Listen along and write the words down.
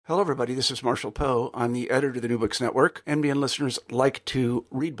Hello, everybody. This is Marshall Poe. I'm the editor of the New Books Network. NBN listeners like to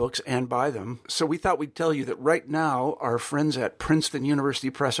read books and buy them. So we thought we'd tell you that right now, our friends at Princeton University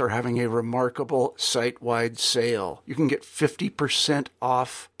Press are having a remarkable site-wide sale. You can get 50%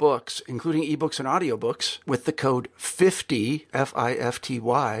 off books, including ebooks and audiobooks, with the code 50,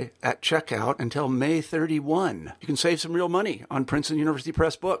 F-I-F-T-Y, at checkout until May 31. You can save some real money on Princeton University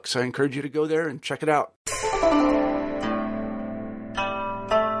Press books. I encourage you to go there and check it out.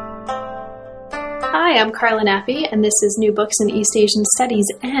 Hi, I'm Carla Nappi, and this is New Books in East Asian Studies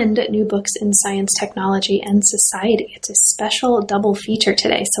and New Books in Science, Technology, and Society. It's a special double feature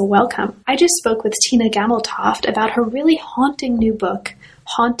today, so welcome. I just spoke with Tina Gammeltoft about her really haunting new book,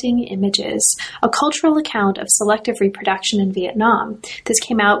 Haunting Images, a cultural account of selective reproduction in Vietnam. This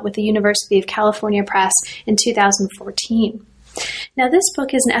came out with the University of California Press in 2014. Now, this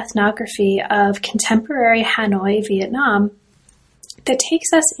book is an ethnography of contemporary Hanoi, Vietnam, that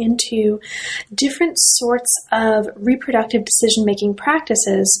takes us into different sorts of reproductive decision-making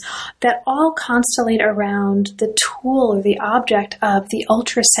practices that all constellate around the tool or the object of the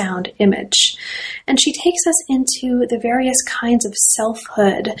ultrasound image. And she takes us into the various kinds of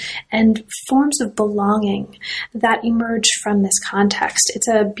selfhood and forms of belonging that emerge from this context. It's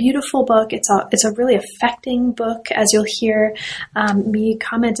a beautiful book. It's a really affecting book, as you'll hear me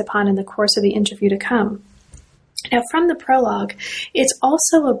comment upon in the course of the interview to come. Now, from the prologue, it's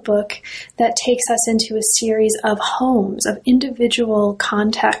also a book that takes us into a series of homes, of individual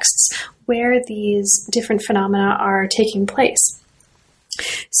contexts where these different phenomena are taking place.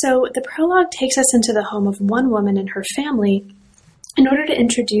 So the prologue takes us into the home of one woman and her family in order to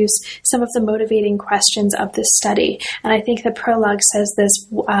introduce some of the motivating questions of this study. And I think the prologue says this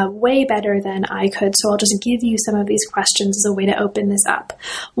way better than I could, so I'll just give you some of these questions as a way to open this up.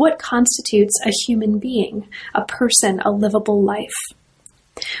 What constitutes a human being, a person, a livable life?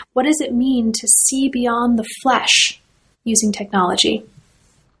 What does it mean to see beyond the flesh using technology?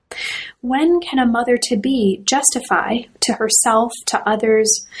 When can a mother-to-be justify to herself, to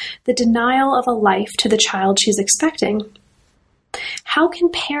others, the denial of a life to the child she's expecting? How can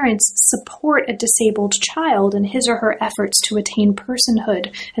parents support a disabled child in his or her efforts to attain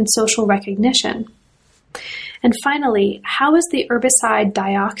personhood and social recognition? And finally, how is the herbicide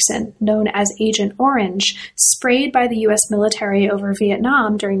dioxin, known as Agent Orange, sprayed by the U.S. military over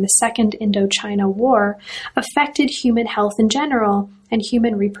Vietnam during the Second Indochina War, affected human health in general and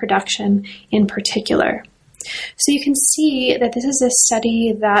human reproduction in particular? So you can see that this is a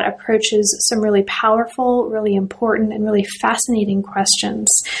study that approaches some really powerful, really important, and really fascinating questions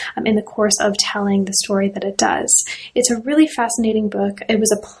in the course of telling the story that it does. It's a really fascinating book. It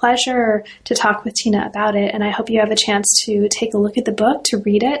was a pleasure to talk with Tina about it, and I hope you have a chance to take a look at the book, to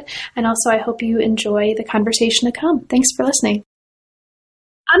read it, and also I hope you enjoy the conversation to come. Thanks for listening.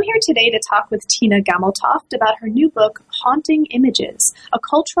 I'm here today to talk with Tina Gammeltoft about her new book, Haunting Images, a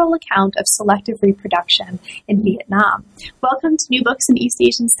cultural account of selective reproduction in Vietnam. Welcome to New Books in East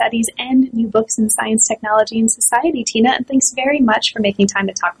Asian Studies and New Books in Science, Technology, and Society, Tina, and thanks very much for making time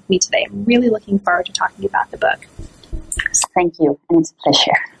to talk with me today. I'm really looking forward to talking about the book. Thank you, and it's a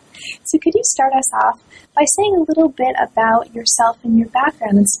pleasure. So could you start us off by saying a little bit about yourself and your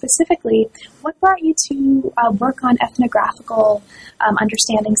background, and specifically, what brought you to work on ethnographical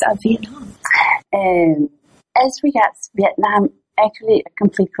understandings of Vietnam? As regards Vietnam, actually a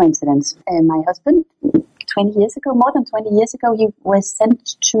complete coincidence. My husband, more than 20 years ago, he was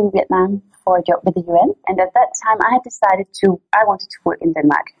sent to Vietnam for a job with the UN, and at that time I had decided I wanted to work in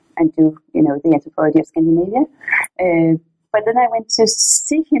Denmark and do, the anthropology of Scandinavia. But then I went to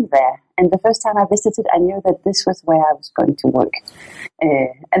see him there, and the first time I visited, I knew that this was where I was going to work.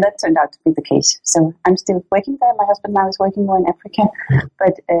 And that turned out to be the case. So I'm still working there. My husband now is working more in Africa,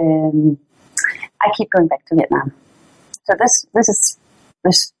 but I keep going back to Vietnam. So this is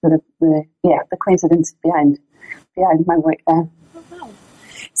the coincidence behind my work there.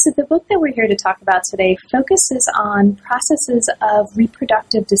 So the book that we're here to talk about today focuses on processes of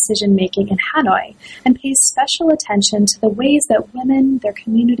reproductive decision-making in Hanoi and pays special attention to the ways that women, their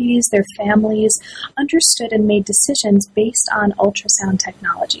communities, their families understood and made decisions based on ultrasound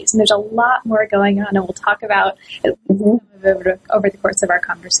technologies. And there's a lot more going on, and we'll talk about it over the course of our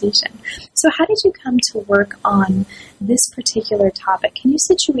conversation. So how did you come to work on this particular topic? Can you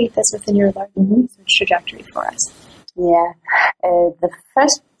situate this within your larger research trajectory for us? Yeah. The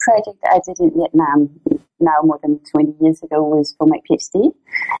first project I did in Vietnam, now more than 20 years ago, was for my PhD.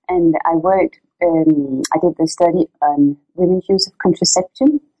 And I did the study on women's use of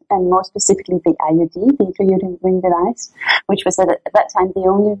contraception, and more specifically the IUD, the intrauterine ring device, which was at that time the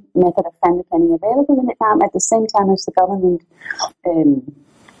only method of family planning available in Vietnam, at the same time as the government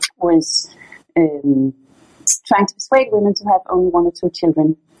was trying to persuade women to have only 1 or 2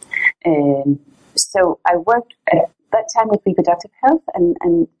 children. So I worked at that time with reproductive health,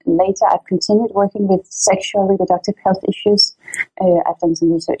 and later I've continued working with sexual reproductive health issues. I've done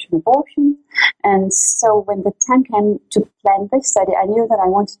some research on abortion. And so when the time came to plan this study, I knew that I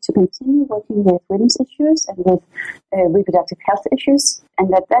wanted to continue working with women's issues and with reproductive health issues.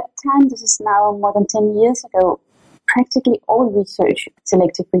 And at that time, this is now more than 10 years ago, practically all research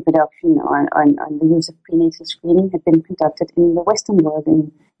selective reproduction on the use of prenatal screening had been conducted in the Western world,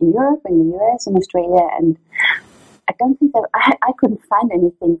 in Europe, in the US, in Australia, and I don't think that I couldn't find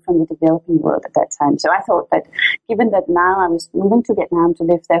anything from the developing world at that time. So I thought that given that now I was moving to Vietnam to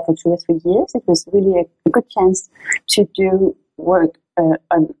live there for 2 or 3 years, it was really a good chance to do work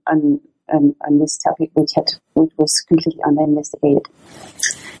on this topic, which was completely under-investigated.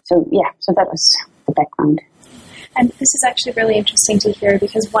 So that was the background. And this is actually really interesting to hear,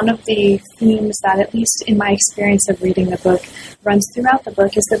 because one of the themes that, at least in my experience of reading the book, runs throughout the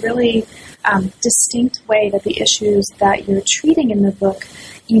book is the really distinct way that the issues that you're treating in the book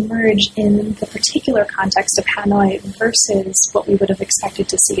emerge in the particular context of Hanoi versus what we would have expected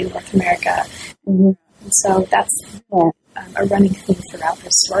to see in North America. Mm-hmm. And so that's a running theme throughout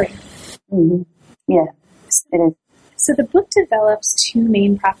this story. Mm-hmm. Yeah, it is. So the book develops 2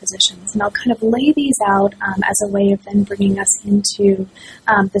 main propositions, and I'll kind of lay these out as a way of then bringing us into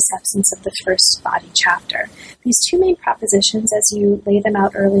the substance of the first body chapter. These 2 main propositions, as you lay them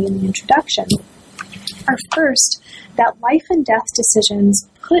out early in the introduction, are first, that life and death decisions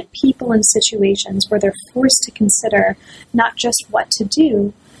put people in situations where they're forced to consider not just what to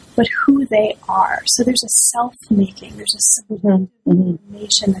do, but who they are. So there's a self-making, there's a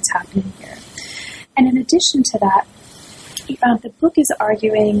self-formation that's happening here. And in addition to that, the book is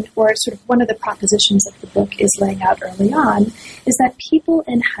arguing, or sort of one of the propositions that the book is laying out early on, is that people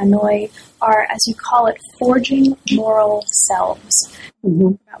in Hanoi are, as you call it, forging moral selves.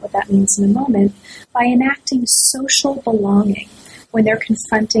 We'll talk about what that means in a moment, by enacting social belonging when they're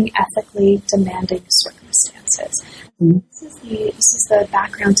confronting ethically demanding circumstances. This is the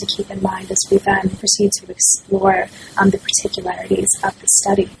background to keep in mind as we then proceed to explore the particularities of the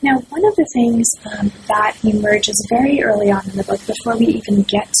study. Now, one of the things that emerges very early on in the book, before we even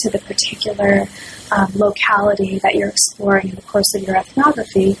get to the particular locality that you're exploring in the course of your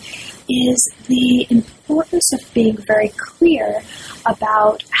ethnography, is the importance of being very clear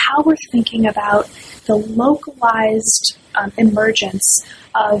about how we're thinking about the localized emergence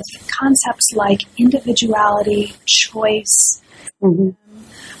of concepts like individuality, choice,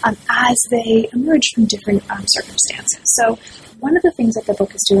 as they emerge from different circumstances. So one of the things that the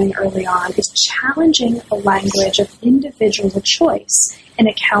book is doing early on is challenging the language of individual choice in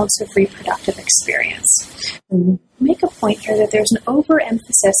accounts of reproductive experience. Make a point here that there's an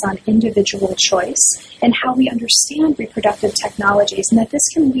overemphasis on individual choice and how we understand reproductive technologies, and that this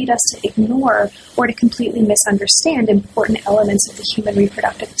can lead us to ignore or to completely misunderstand important elements of the human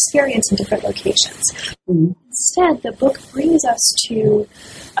reproductive experience in different locations. Instead, the book brings us to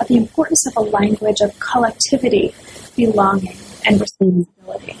the importance of a language of collectivity, belonging, and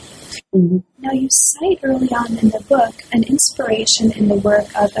responsibility. Now, you cite early on in the book an inspiration in the work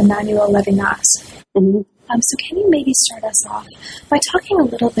of Emmanuel Levinas. So can you maybe start us off by talking a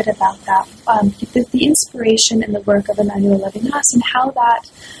little bit about that, the inspiration in the work of Emmanuel Levinas, and how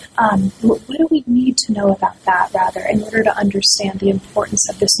that, what do we need to know about that, rather, in order to understand the importance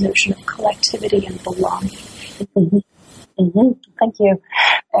of this notion of collectivity and belonging? Thank you.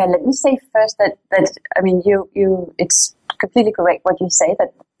 Let me say first that I mean, it's completely correct what you say,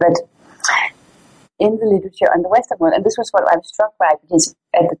 that in the literature on the Western world, and this was what I was struck by, because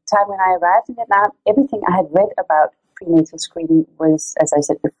at the time when I arrived in Vietnam, everything I had read about prenatal screening was, as I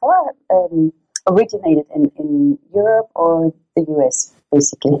said before, originated in Europe or the US,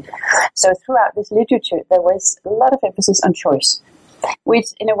 basically. So throughout this literature, there was a lot of emphasis on choice, which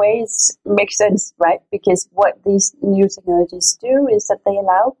in a way makes sense, right? Because what these new technologies do is that they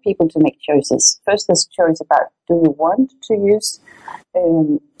allow people to make choices. First, there's choice about, do you want to use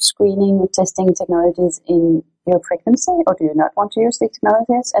screening, testing technologies in your pregnancy, or do you not want to use the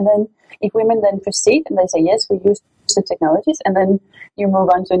technologies? And then if women then proceed and they say, yes, we use the technologies, and then you move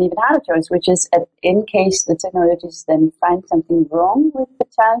on to an even harder choice, which is in case the technologies then find something wrong with the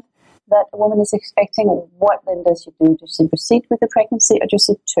child that a woman is expecting, what then does she do? Does she proceed with the pregnancy, or does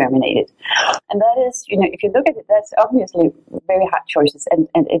she terminate it? And that is, if you look at it, that's obviously very hard choices, and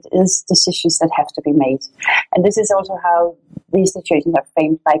it is decisions that have to be made. And this is also how these situations are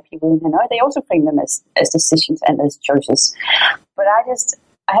framed by people in Hanoi. They also frame them as decisions and as choices. But I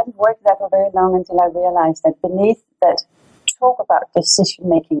hadn't worked that for very long until I realized that beneath that talk about decision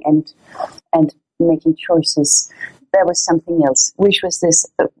making and making choices, there was something else, which was this,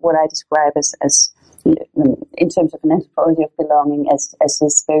 what I describe as in terms of an anthropology of belonging, as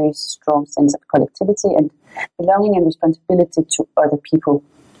this very strong sense of collectivity and belonging and responsibility to other people.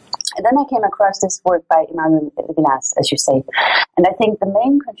 And then I came across this work by Emmanuel Levinas, as you say. And I think the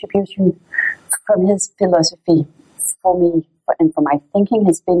main contribution from his philosophy for me and for my thinking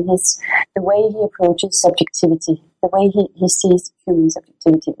has been the way he approaches subjectivity, the way he sees human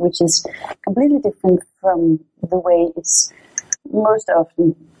subjectivity, which is completely different from the way it's most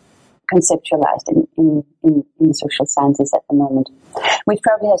often conceptualized in the social sciences at the moment, which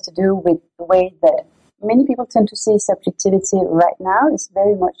probably has to do with the way that many people tend to see subjectivity right now is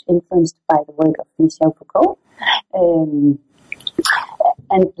very much influenced by the work of Michel Foucault.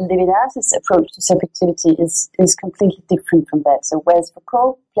 And Levinas' approach to subjectivity is completely different from that. So whereas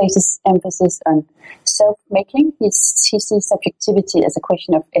Foucault places emphasis on self-making, he sees subjectivity as a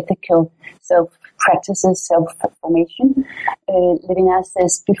question of ethical self-practices, self-formation. Levinas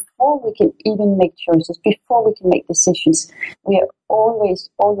says before we can even make choices, before we can make decisions, we are always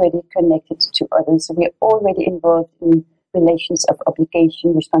already connected to others. We are already involved in relations of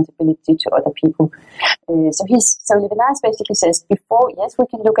obligation, responsibility to other people. So Levinas basically says before, yes, we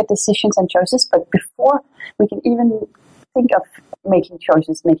can look at decisions and choices, but before we can even think of making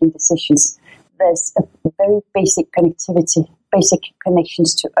choices, making decisions, there's a very basic connectivity, basic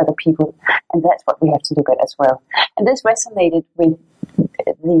connections to other people, and that's what we have to look at as well. And this resonated with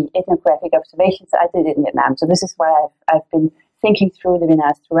the ethnographic observations that I did in Vietnam. So this is why I've been thinking through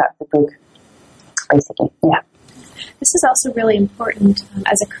Levinas throughout the book, basically. Yeah. This is also really important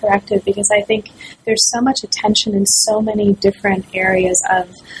as a corrective because I think there's so much attention in so many different areas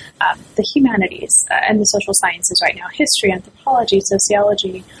of the humanities and the social sciences right now, history, anthropology,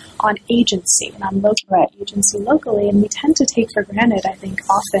 sociology, on agency and on local agency locally. And we tend to take for granted, I think,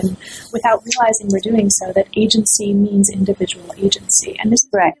 often without realizing we're doing so, that agency means individual agency. And this is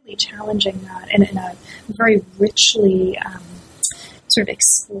really challenging that in a very richly sort of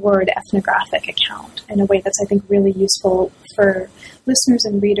explored ethnographic account in a way that's, I think, really useful for listeners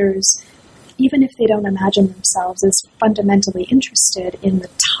and readers, even if they don't imagine themselves as fundamentally interested in the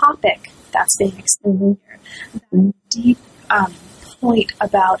topic that's being explored here. That deep point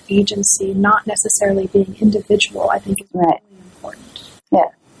about agency not necessarily being individual, I think, is really important. Yeah.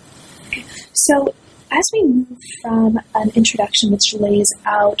 Okay. So as we move from an introduction which lays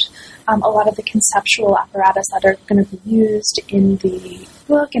out a lot of the conceptual apparatus that are going to be used in the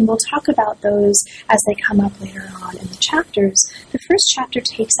book, and we'll talk about those as they come up later on in the chapters, the first chapter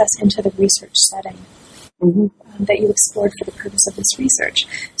takes us into the research setting that you explored for the purpose of this research.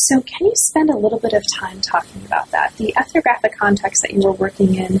 So can you spend a little bit of time talking about that, the ethnographic context that you were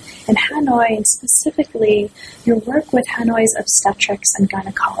working in Hanoi, and specifically your work with Hanoi's Obstetrics and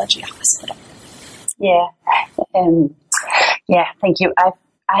Gynecology Hospital? Yeah, thank you. I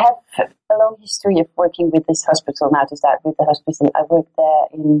have a long history of working with this hospital. Now, to start with the hospital, I worked there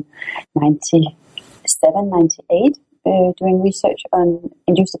in 97, 98, doing research on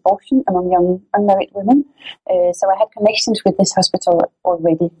induced abortion among young unmarried women. So I had connections with this hospital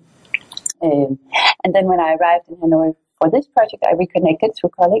already. And then when I arrived in Hanoi for this project, I reconnected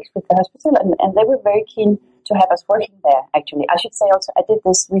through colleagues with the hospital, and they were very keen to have us working there, actually. I should say also, I did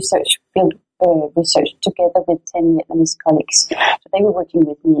this field research together with 10 Vietnamese colleagues. So they were working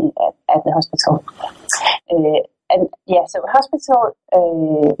with me at the hospital. So hospital,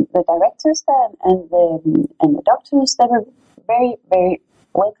 the directors there and the doctors, they were very, very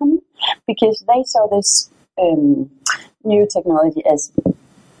welcoming because they saw this new technology as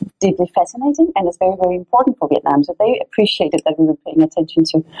deeply fascinating and it's very, very important for Vietnam. So they appreciated that we were paying attention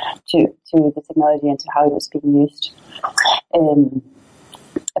to the technology and to how it was being used.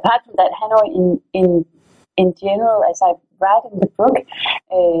 Apart from that, Hanoi in general, as I write in the book,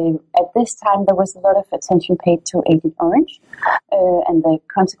 at this time there was a lot of attention paid to Agent Orange and the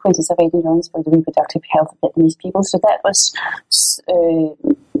consequences of Agent Orange for the reproductive health of Vietnamese people. So that was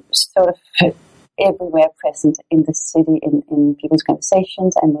sort of everywhere present in the city, in people's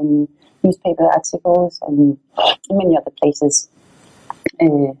conversations and in newspaper articles and in many other places.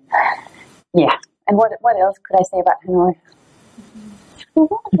 And what else could I say about Hanoi?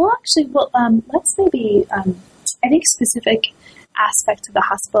 Let's maybe, I think specific aspects of the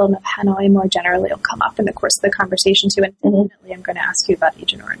hospital and of Hanoi more generally will come up in the course of the conversation too, and definitely I'm going to ask you about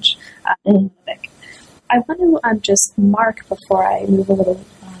Agent Orange. I want to just mark before I move a little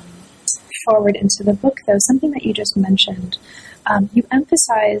forward into the book, though, something that you just mentioned, You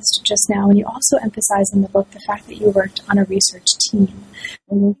emphasized just now, and you also emphasize in the book, the fact that you worked on a research team.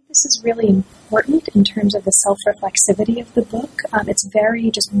 This is really important in terms of the self-reflexivity of the book. It's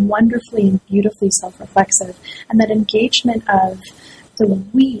very just wonderfully and beautifully self-reflexive, and that engagement of the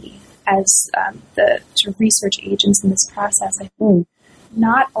we as the sort of research agents in this process, I think,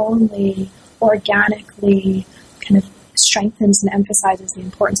 not only organically kind of strengthens and emphasizes the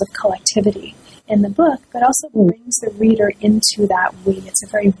importance of collectivity in the book, but also brings the reader into that we. It's a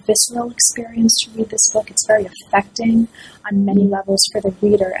very visceral experience to read this book. It's very affecting on many levels for the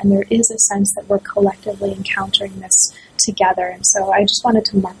reader, and there is a sense that we're collectively encountering this together. And so I just wanted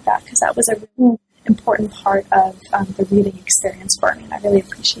to mark that because that was a really important part of the reading experience for me, and I really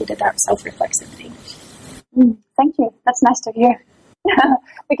appreciated that self-reflexivity. Thank you. That's nice to hear.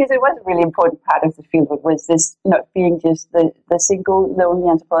 Because it was a really important part of the fieldwork, was this not being just the single lonely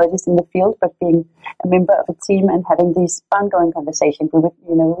anthropologist in the field, but being a member of a team and having these ongoing conversations. We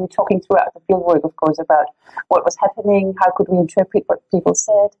were talking throughout the fieldwork, of course, about what was happening, how could we interpret what people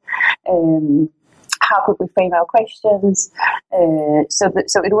said, how could we frame our questions. So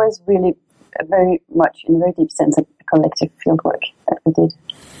it was really very much, in a very deep sense, a collective fieldwork that we did.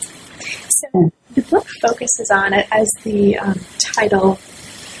 So the book focuses on it, as the title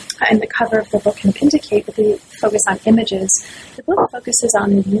and the cover of the book kind of indicate, but the focus on images. The book focuses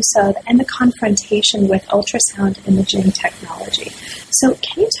on the use of and the confrontation with ultrasound imaging technology. So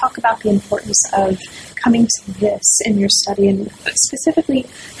can you talk about the importance of coming to this in your study, and specifically,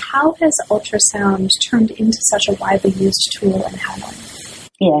 how has ultrasound turned into such a widely used tool in Hanoi?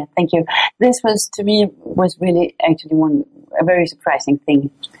 Yeah, thank you. This was really actually a very surprising thing,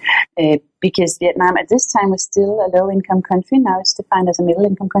 because Vietnam at this time was still a low-income country. Now it's defined as a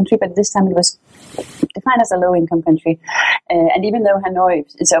middle-income country, but this time it was defined as a low-income country. And even though Hanoi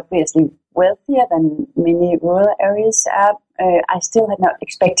is obviously wealthier than many rural areas are, I still had not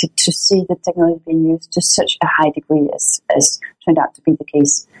expected to see the technology being used to such a high degree as turned out to be the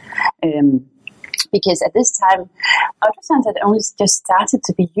case. Because at this time, ultrasounds had only just started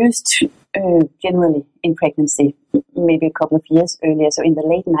to be used generally in pregnancy, maybe a couple of years earlier. So in the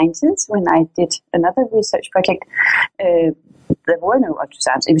late 90s, when I did another research project, there were no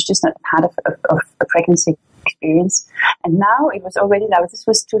ultrasounds. It was just not part of a pregnancy experience. And now it was already, this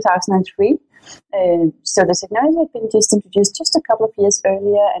was 2003. So the technology had been just introduced just a couple of years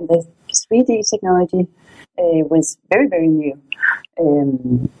earlier, and the 3D technology was very, very new.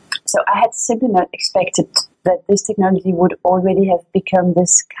 So I had simply not expected that this technology would already have become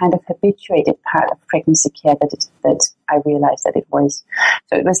this kind of habituated part of pregnancy care that I realized that it was.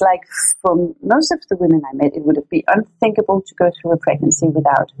 So it was like, for most of the women I met, it would be unthinkable to go through a pregnancy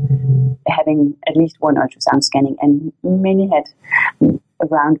without having at least one ultrasound scanning, and many had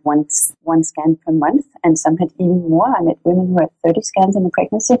around one scan per month, and some had even more. I met women who had 30 scans in a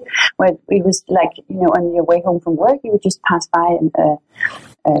pregnancy, where it was like, on your way home from work, you would just pass by a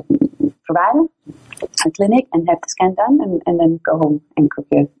provider, a clinic, and have the scan done, and then go home and cook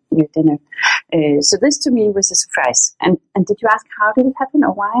your dinner. So this to me was a surprise. And did you ask how did it happen,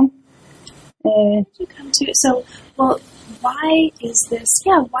 or why? Did you come to? So, why is this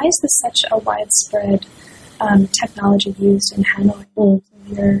such a widespread technology used in Hanoi?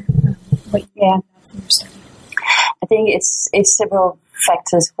 I think it's several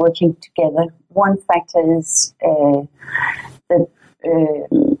factors working together. One factor is the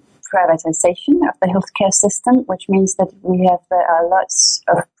privatization of the healthcare system, which means that there are lots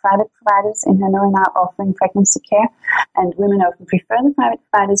of private providers in Hanoi now offering pregnancy care, and women often prefer the private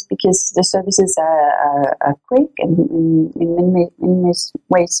providers because the services are quick and in many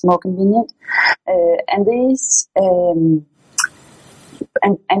ways more convenient. And these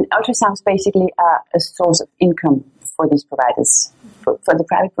and ultrasounds basically are a source of income for these providers, for the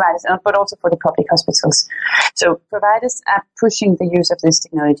private providers, but also for the public hospitals. So providers are pushing the use of this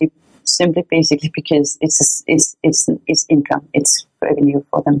technology simply basically because it's income, it's revenue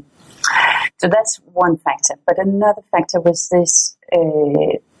for them. So that's one factor. But another factor was this,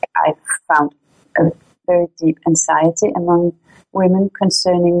 I found a very deep anxiety among women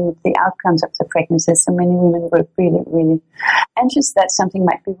concerning the outcomes of the pregnancy. So many women were really, really anxious that something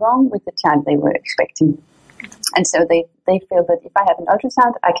might be wrong with the child they were expecting. And so they feel that if I have an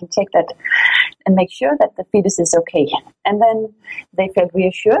ultrasound, I can check that and make sure that the fetus is okay. And then they felt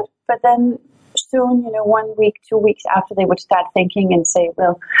reassured. But then soon, 1 week, 2 weeks after, they would start thinking and say,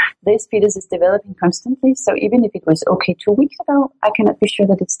 well, this fetus is developing constantly. So even if it was okay 2 weeks ago, I cannot be sure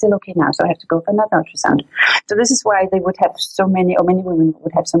that it's still okay now. So I have to go for another ultrasound. So this is why they would have many women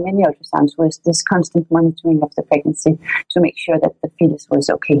would have so many ultrasounds, was this constant monitoring of the pregnancy to make sure that the fetus was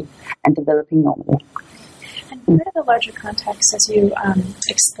okay and developing normally. And part of the larger context, as you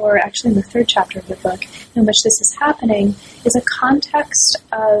explore, actually in the third chapter of the book, in which this is happening, is a context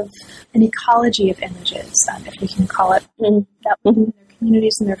of an ecology of images, if we can call it, that their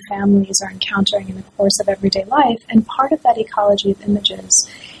communities and their families are encountering in the course of everyday life. And part of that ecology of images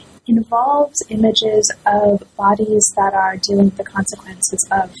involves images of bodies that are dealing with the consequences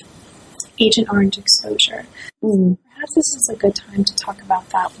of Agent Orange exposure. Perhaps this is a good time to talk about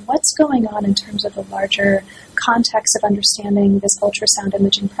that. What's going on in terms of the larger context of understanding this ultrasound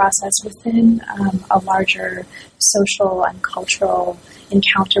imaging process within a larger social and cultural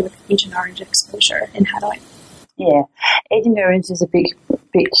encounter with Agent Orange exposure in Hanoi? Yeah, Agent Orange is a big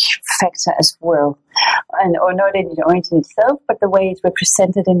factor as well. Or not Agent Orange in itself, but the way it's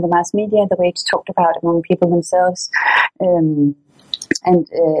represented in the mass media, the way it's talked about among people themselves.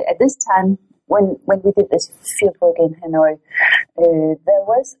 At this time, when we did this fieldwork in Hanoi, there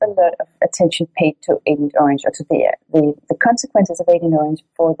was a lot of attention paid to Agent Orange, or to the consequences of Agent Orange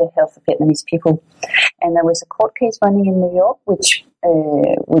for the health of Vietnamese people. And there was a court case running in New York, which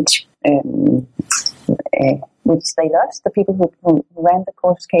they lost. The people who ran the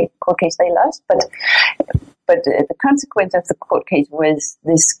court case, they lost. But the consequence of the court case was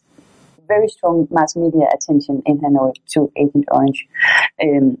this very strong mass media attention in Hanoi to Agent Orange.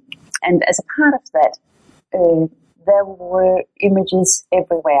 And as a part of that, there were images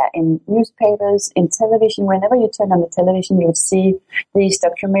everywhere, in newspapers, in television. Whenever you turn on the television, you would see these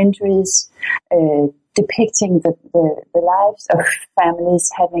documentaries depicting the lives of families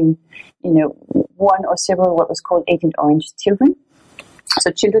having, one or several what was called Agent Orange children. So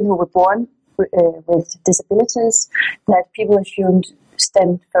children who were born with disabilities that people assumed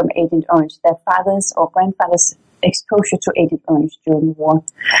stemmed from Agent Orange, their fathers or grandfathers' exposure to Agent Orange during the war.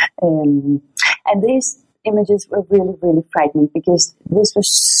 And these images were really, really frightening, because this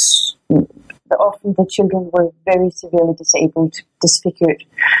was often the children were very severely disabled, disfigured.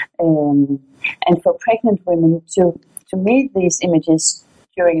 And for pregnant women to meet these images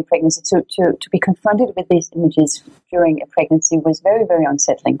during a pregnancy, to be confronted with these images during a pregnancy was very, very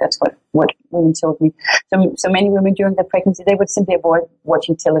unsettling. That's what women told me. So many women during their pregnancy, they would simply avoid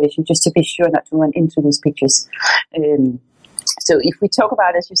watching television just to be sure not to run into these pictures. So if we talk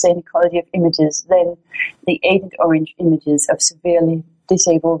about, as you say, an ecology of images, then the Agent Orange images of severely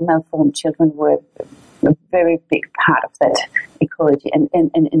disabled, malformed children were a very big part of that ecology, and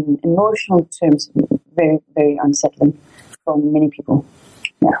in emotional terms, very, very unsettling for many people.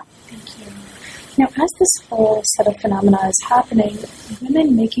 Yeah. Thank you. Now, as this whole set of phenomena is happening,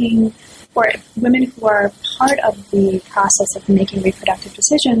 women who are part of the process of making reproductive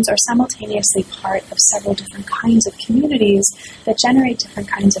decisions are simultaneously part of several different kinds of communities that generate different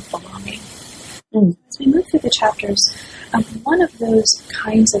kinds of belonging. As we move through the chapters, one of those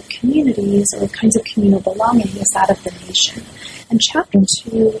kinds of communities or kinds of communal belonging is that of the nation. And chapter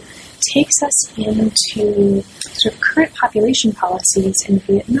 2 takes us into sort of current population policies in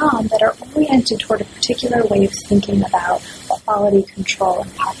Vietnam that are oriented toward a particular way of thinking about quality control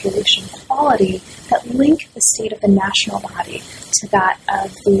and population quality that link the state of the national body to that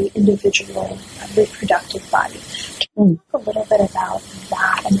of the individual reproductive body. Can you talk a little bit about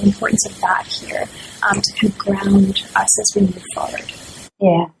that and the importance of that here to kind of ground us as we move forward?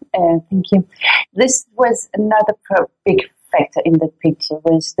 Yeah, thank you. This was another big factor in the picture,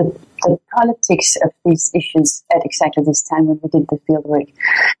 was the politics of these issues at exactly this time when we did the fieldwork.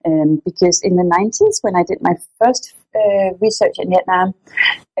 Because in the 90s, when I did my first research in Vietnam,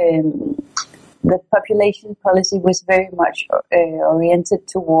 the population policy was very much oriented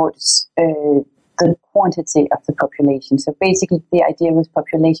towards the quantity of the population. So basically the idea was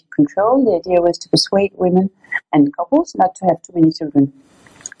population control. The idea was to persuade women and couples not to have too many children.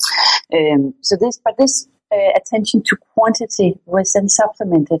 But this attention to quantity was then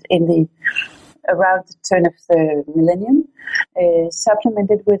supplemented around the turn of the millennium,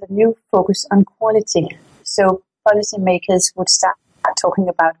 supplemented with a new focus on quality. So policymakers would start talking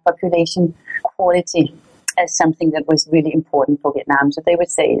about population quality as something that was really important for Vietnam. So they would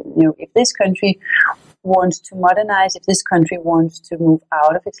say, if this country wants to modernize, if this country wants to move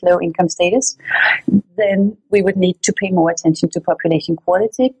out of its low income status, then we would need to pay more attention to population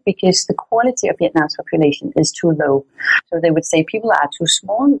quality, because the quality of Vietnam's population is too low. So they would say people are too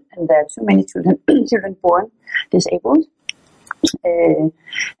small and there are too many children born disabled. And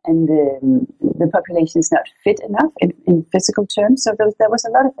the population is not fit enough in physical terms. So there was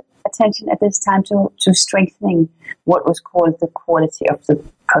a lot of attention at this time to strengthening what was called the quality of the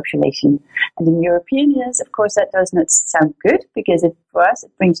population. And in European years, of course, that does not sound good, because for us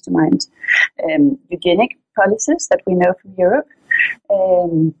it brings to mind eugenic policies that we know from Europe.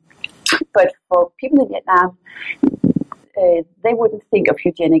 But for people in Vietnam, they wouldn't think of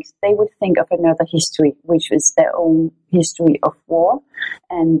eugenics. They would think of another history, which was their own history of war,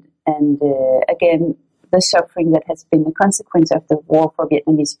 and again, the suffering that has been the consequence of the war for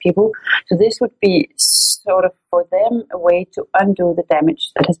Vietnamese people. So this would be sort of for them a way to undo the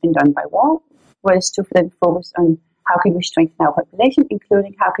damage that has been done by war, was to then focus on how can we strengthen our population,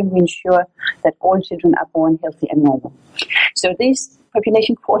 including how can we ensure that all children are born healthy and normal. So these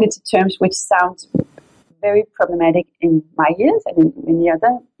population quality terms, which sounds very problematic in my years and in many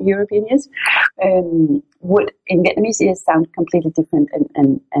other European years, would in Vietnamese ears sound completely different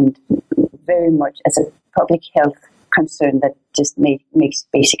and very much as a public health concern that just makes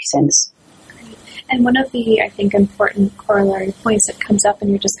basic sense. And one of the, I think, important corollary points that comes up in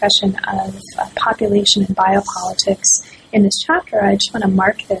your discussion of population and biopolitics in this chapter, I just want to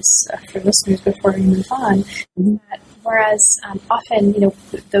mark this for listeners before we move on, that whereas often,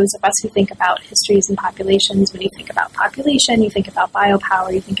 those of us who think about histories and populations, when you think about population, you think about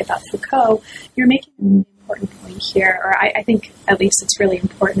biopower, you think about Foucault, you're making an important point here, or I think at least it's really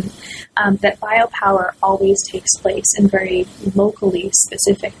important, that biopower always takes place in very locally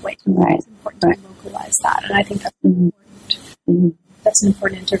specific ways. Right. It's important to localize that, and I think that's important. Mm-hmm. That's an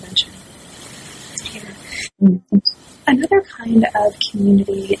important intervention here. Mm-hmm. Another kind of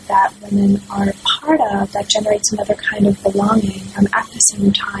community that women are part of that generates another kind of belonging at the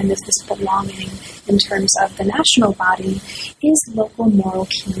same time as this belonging in terms of the national body is local moral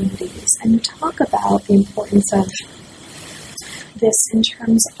communities. And you talk about the importance of this in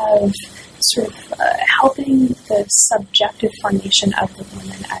terms of sort of helping the subjective formation of the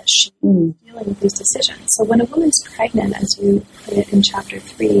woman as she's dealing with these decisions. So when a woman's pregnant, as you put it in Chapter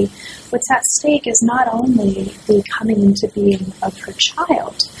 3, what's at stake is not only the coming into being of her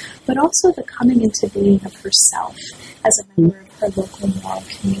child, but also the coming into being of herself as a member of her local moral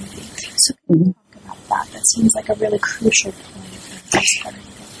community. So can you talk about that? That seems like a really crucial point in this part of the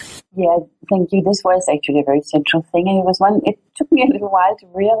book. Yeah, thank you. This was actually a very central thing, and it took me a little while to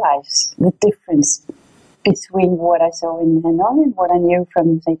realize the difference between what I saw in Hanoi and what I knew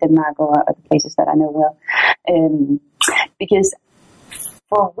from, say, Denmark or other places that I know well. Because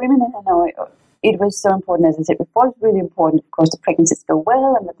for women in Hanoi, it was so important, as I said before, it's really important, of course, the pregnancies go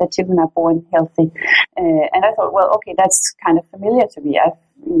well and that the children are born healthy. And I thought, well, okay, that's kind of familiar to me.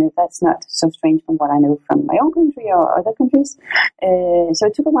 That's not so strange from what I know from my own country or other countries. So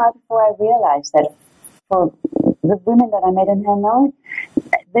it took a while before I realized that for the women that I met in Hanoi,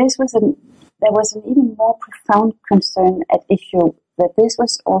 there was an even more profound concern at issue, that this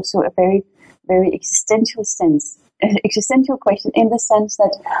was also a very, very existential question, in the sense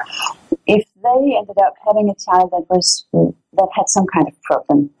that if they ended up having a child that had some kind of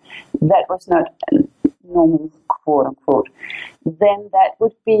problem, that was not normal, quote unquote, then that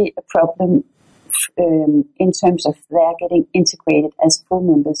would be a problem in terms of their getting integrated as full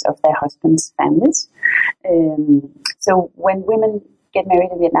members of their husbands' families. So when women get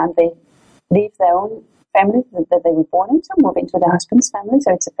married in Vietnam, they leave their own family that they were born into, move into their husband's family.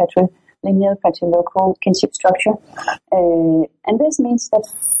 So it's a patrilineal, patrilocal kinship structure. And this means that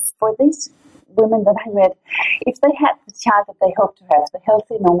for these women that I met, if they had the child that they hoped to have, the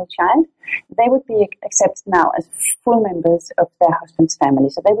healthy, normal child, they would be accepted now as full members of their husband's family.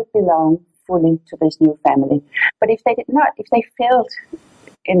 So they would belong fully to this new family. But if they did not, if they failed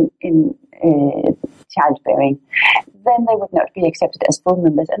in childbearing, then they would not be accepted as full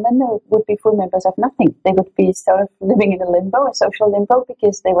members, and then they would be full members of nothing. They would be sort of living in a limbo, a social limbo,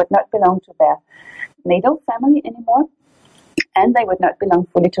 because they would not belong to their natal family anymore, and they would not belong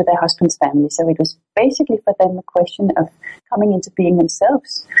fully to their husband's family. So it was basically for them a question of coming into being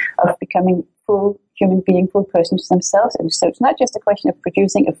themselves, of becoming full human being, full persons themselves. And so it's not just a question of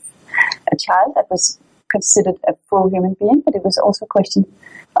producing a child that was considered a full human being, but it was also a question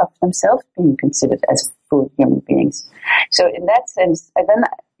of themselves being considered as full human beings. So in that sense, and then,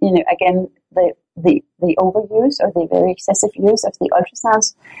 again, the overuse or the very excessive use of the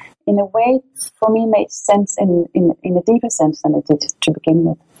ultrasounds, in a way, for me, made sense in a deeper sense than it did to begin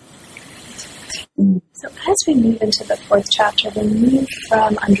with. So as we move into the fourth chapter, we move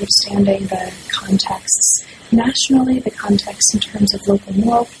from understanding the contexts nationally, the context in terms of local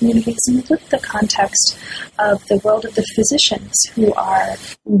moral communities, and we look at the context of the world of the physicians who are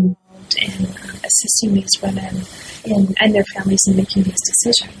involved in assisting these women and their families in making these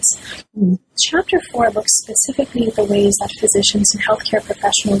decisions. Chapter 4 looks specifically at the ways that physicians and healthcare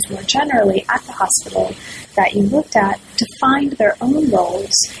professionals more generally at the hospital that you looked at defined their own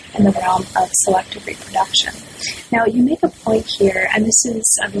roles in the realm of selective reproduction. Now, you make a point here, and this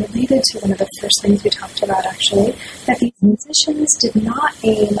is related to one of the first things we talked about, actually, that these physicians did not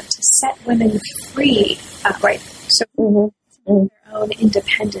aim to set women free, right? So their own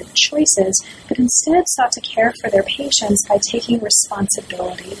independent choices, but instead sought to care for their patients by taking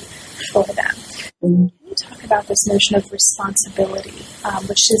responsibility for them. Can you talk about this notion of responsibility,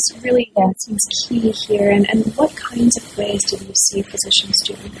 which is really seems key here, and what kinds of ways did you see physicians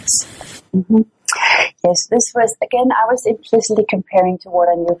doing this? Yes, this was, again, I was implicitly comparing to what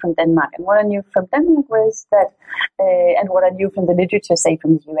I knew from Denmark. And what I knew from Denmark was that, and what I knew from the literature, say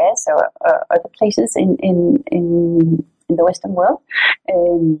from the US or other places in the Western world,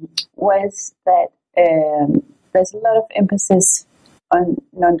 was that there's a lot of emphasis on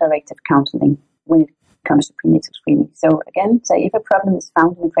non-directive counseling when it comes to prenatal screening. So again, say if a problem is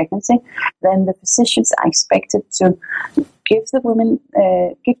found in a pregnancy, then the physicians are expected to give the woman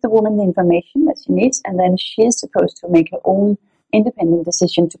the information that she needs, and then she is supposed to make her own independent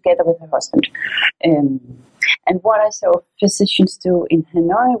decision together with her husband. And what I saw physicians do in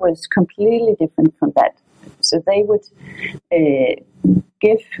Hanoi was completely different from that. So they would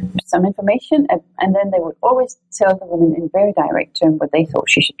give some information, and then they would always tell the woman in very direct terms what they thought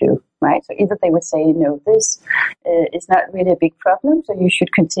she should do, right? So either they would say, no, this is not really a big problem, so you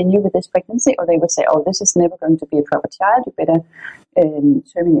should continue with this pregnancy, or they would say, oh, this is never going to be a proper child, you better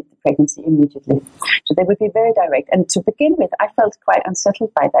terminate the pregnancy immediately. So they would be very direct. And to begin with, I felt quite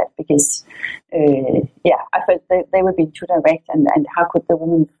unsettled by that because, I felt they were being too direct, and how could the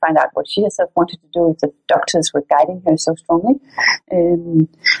woman find out what she herself wanted to do if the doctors were guiding her so strongly?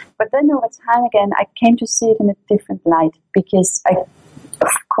 But then over time, again, I came to see it in a different light because I, of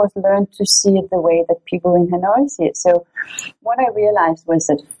course, learned to see it the way that people in Hanoi see it. So what I realized was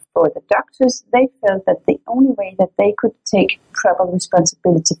that for the doctors, they felt that the only way that they could take proper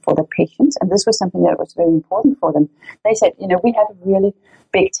responsibility for the patients, and this was something that was very important for them, they said, we have a really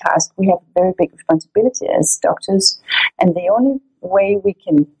big task, we have a very big responsibility as doctors, and the only way we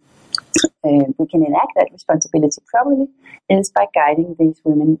can enact that responsibility properly is by guiding these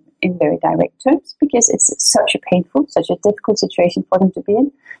women in very direct terms, because it's such a difficult situation for them to be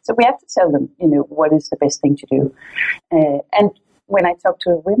in. So we have to tell them, what is the best thing to do. And when I talked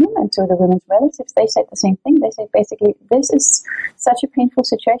to women and to the women's relatives, they said the same thing. They said basically, this is such a painful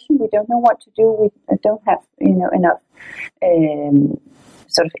situation. We don't know what to do. We don't have, enough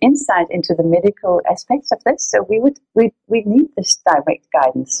sort of insight into the medical aspects of this. So we need this direct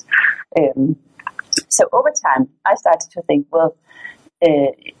guidance. So over time, I started to think, well,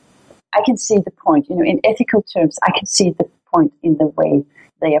 I can see the point, in ethical terms, I can see the point in the way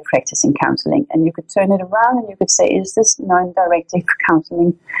they are practicing counseling. And you could turn it around and you could say, is this non-directive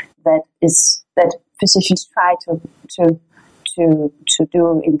counseling that physicians try to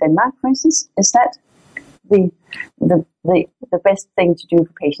do in Denmark, for instance? Is that the best thing to do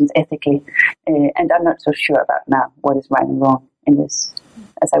for patients ethically? And I'm not so sure about now what is right and wrong in this,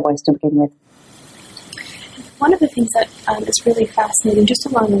 as I was to begin with. One of the things that is really fascinating, just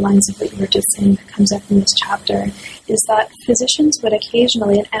along the lines of what you were just saying that comes up in this chapter, is that physicians would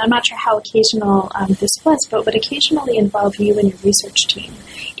occasionally, and I'm not sure how occasional this was, but would occasionally involve you and your research team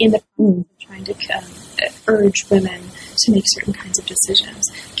in the process of trying to urge women to make certain kinds of decisions.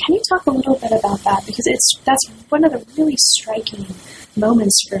 Can you talk a little bit about that? Because that's one of the really striking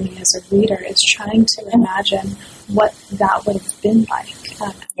moments for me as a reader, is trying to imagine what that would have been like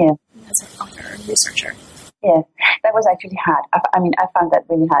as an author and researcher. Yeah, that was actually hard. I found that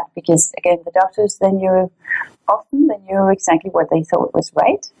really hard because, again, the doctors, they knew exactly what they thought was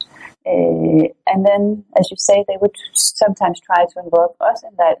right. And then, as you say, they would sometimes try to involve us in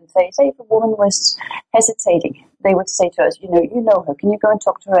that and say if a woman was hesitating, they would say to us, you know her, can you go and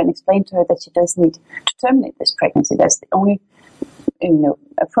talk to her and explain to her that she does need to terminate this pregnancy? That's the only,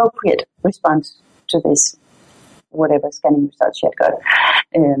 appropriate response to this, whatever scanning results she had got.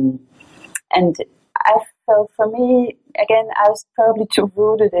 And I felt, for me, again, I was probably too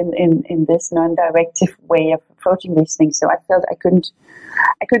rooted in this non-directive way of approaching these things, so I felt I couldn't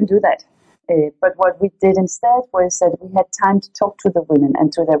do that. But what we did instead was that we had time to talk to the women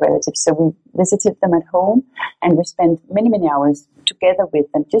and to their relatives. So we visited them at home, and we spent many, many hours together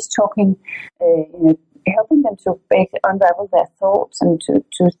with them, just talking, helping them to unravel their thoughts and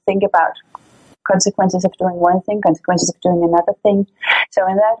to think about consequences of doing one thing, consequences of doing another thing. So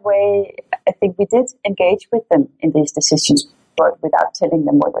in that way, I think we did engage with them in these decisions, but without telling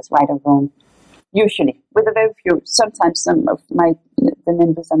them what was right or wrong. Usually, with a very few. Sometimes some of the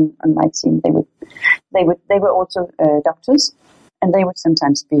members on my team, they were also doctors, and they would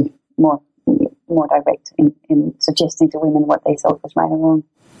sometimes be more direct in suggesting to women what they thought was right or wrong.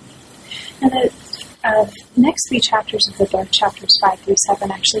 And next three chapters of the book, chapters 5 through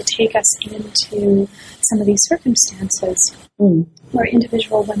 7, actually take us into some of these circumstances where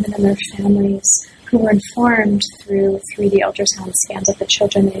individual women and their families who were informed through 3D ultrasound scans that the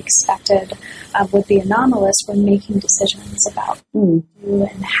children they expected would be anomalous were making decisions about who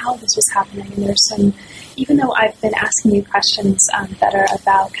and how this was happening. And there's some, even though I've been asking you questions that are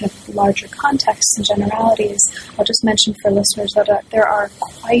about kind of larger contexts and generalities, I'll just mention for listeners that there are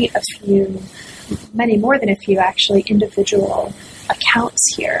quite a few, many more than a few actually, individual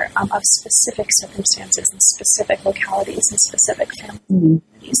accounts here of specific circumstances and specific localities and specific families.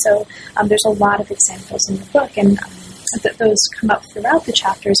 So there's a lot of examples in the book, and those come up throughout the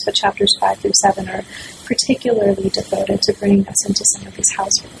chapters, but chapters 5 through 7 are particularly devoted to bringing us into some of these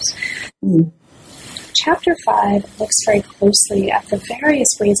households. Chapter 5 looks very closely at the various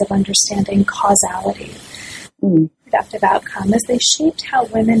ways of understanding causality, reproductive outcome, as they shaped how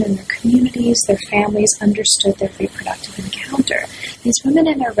women and their communities, their families understood their reproductive encounter. These women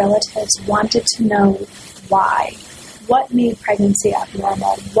and their relatives wanted to know why. What made pregnancy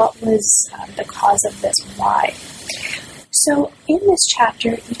abnormal? What was the cause of this? Why? So in this chapter,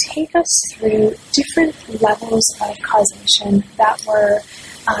 you take us through different levels of causation that were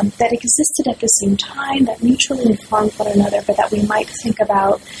that existed at the same time, that mutually informed one another, but that we might think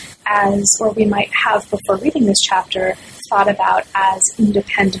about as, or we might have before reading this chapter, thought about as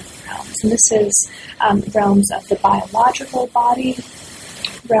independent realms. And this is realms of the biological body,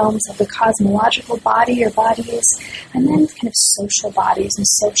 realms of the cosmological body or bodies, and then kind of social bodies and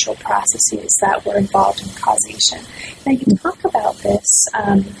social processes that were involved in causation. Now you talk about this,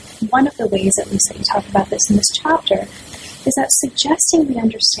 one of the ways at least that you talk about this in this chapter is that suggesting we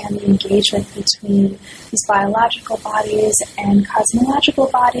understand the engagement between these biological bodies and cosmological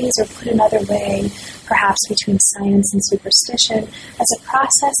bodies, or put another way, perhaps between science and superstition, as a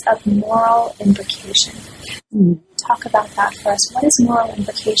process of moral imbrication. Talk about that for us. What is moral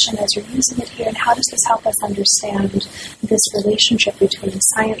imbrication as you're using it here, and how does this help us understand this relationship between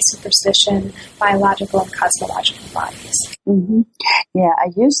science, superstition, biological and cosmological bodies? Yeah, I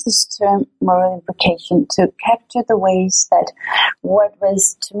use this term moral imbrication to capture the ways that what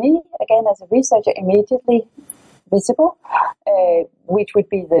was, to me, again, as a researcher, immediately visible, which would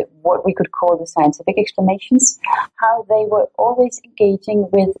be what we could call the scientific explanations, how they were always engaging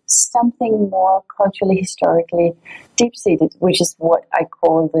with something more culturally, historically deep-seated, which is what I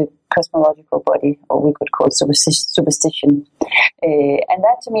call the cosmological body, or we could call superstition. And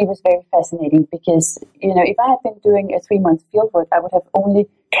that to me was very fascinating because, if I had been doing a 3-month fieldwork, I would have only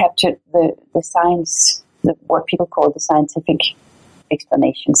captured the science, what people call the scientific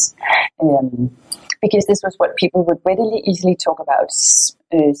explanations. Because this was what people would readily, easily talk about.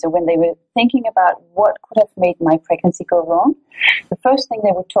 So when they were thinking about what could have made my pregnancy go wrong, the first thing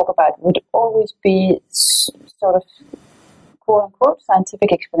they would talk about would always be sort of quote-unquote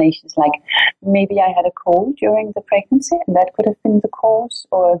scientific explanations, like maybe I had a cold during the pregnancy and that could have been the cause,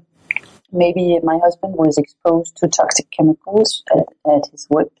 or maybe my husband was exposed to toxic chemicals at his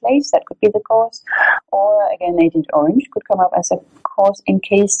workplace, that could be the cause, or again Agent Orange could come up as a cause in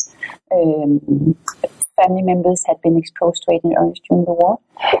case family members had been exposed to Agent Orange during the war.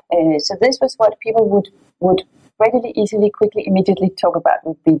 So this was what people would readily, easily, quickly, immediately talk about,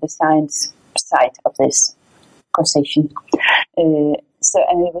 would be the science side of this causation. And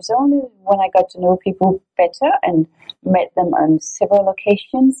it was only when I got to know people better and met them on several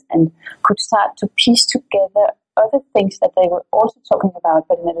occasions and could start to piece together other things that they were also talking about,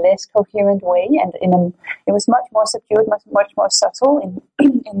 but in a less coherent way, and it was much more subdued, much more subtle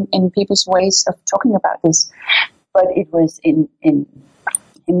in people's ways of talking about this. But it was in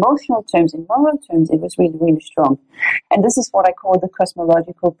emotional terms, in moral terms, it was really, really strong. And this is what I call the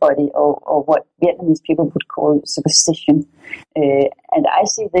cosmological body, or what Vietnamese people would call superstition. And I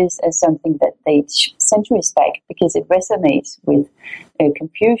see this as something that dates centuries back because it resonates with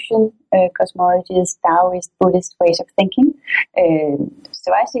Confucian cosmologies, Taoist, Buddhist ways of thinking.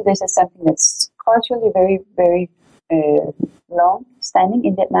 So I see this as something that's culturally very, very long standing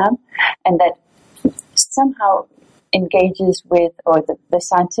in Vietnam, and that somehow engages with, or the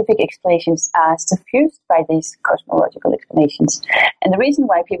scientific explanations are suffused by these cosmological explanations. And the reason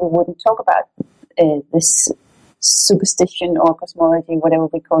why people wouldn't talk about this superstition or cosmology, whatever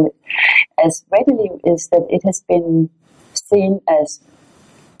we call it, as readily is that it has been seen as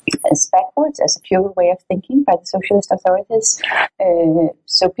backwards, as a feudal way of thinking by the socialist authorities.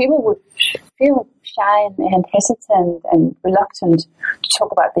 So people would feel shy and hesitant and reluctant to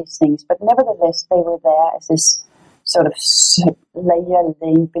talk about these things, but nevertheless they were there as this sort of layer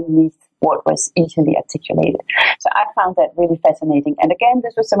laying beneath what was easily articulated. So I found that really fascinating. And again,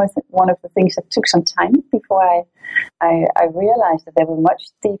 this was one of the things that took some time before I realized that there were much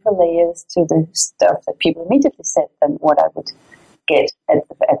deeper layers to the stuff that people immediately said than what I would get at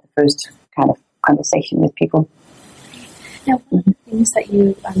the first kind of conversation with people. Now, one of the things that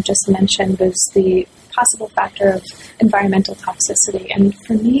you just mentioned was the possible factor of environmental toxicity. And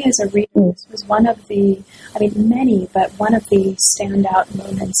for me as a reader, this was one of the, many, but one of the standout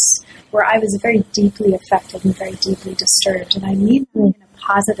moments where I was very deeply affected and very deeply disturbed. And I mean that in a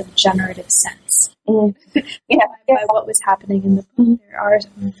positive, generative sense. By what was happening in the book. There are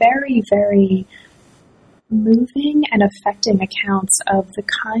very, very moving and affecting accounts of the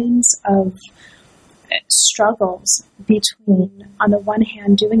kinds of struggles between, on the one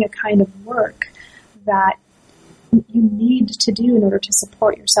hand, doing a kind of work that you need to do in order to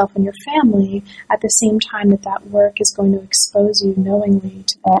support yourself and your family, at the same time that work is going to expose you knowingly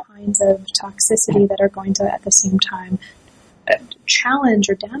to all kinds of toxicity that are going to, at the same time, challenge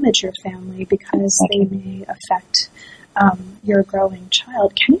or damage your family because they may affect your growing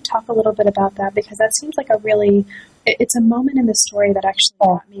child. Can you talk a little bit about that? Because that seems like it's a moment in the story that actually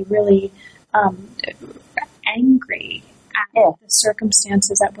got me really angry at the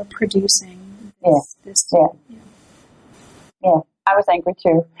circumstances that were producing this. I was angry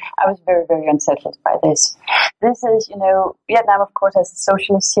too. I was very, very unsettled by this. This is, Vietnam, of course, has a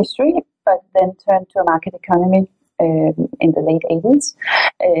socialist history, but then turned to a market economy in the late 80s.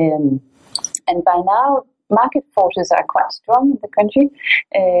 And by now, market forces are quite strong in the country,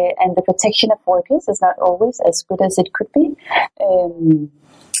 and the protection of workers is not always as good as it could be.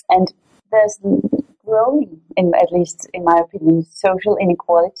 And there's growing, at least in my opinion, social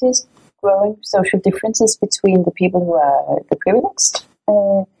inequalities, growing social differences between the people who are the privileged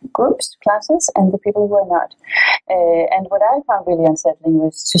groups, classes, and the people who are not. And what I found really unsettling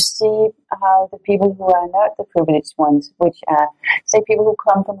was to see how the people who are not the privileged ones, which are, say, people who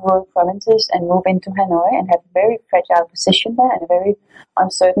come from rural provinces and move into Hanoi and have a very fragile position there and a very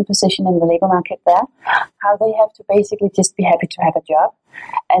uncertain position in the labor market there, how they have to basically just be happy to have a job.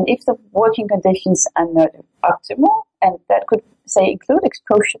 And if the working conditions are not optimal, and that could, say, include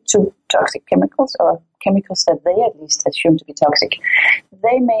exposure to toxic chemicals or chemicals that they at least assume to be toxic,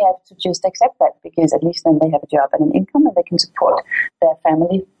 they may have to just accept that, because at least then they have a job and an income and they can support their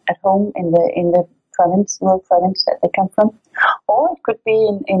family at home in the province, rural province that they come from. Or it could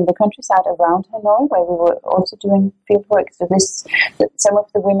be in the countryside around Hanoi, where we were also doing field work. So some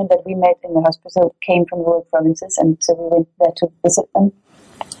of the women that we met in the hospital came from rural provinces, and so we went there to visit them.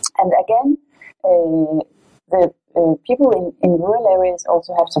 And again, the people in rural areas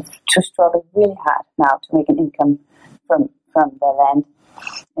also have to struggle really hard now to make an income from their land.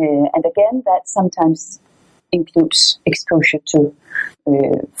 And again, that sometimes includes exposure to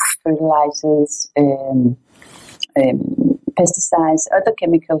fertilizers, pesticides, other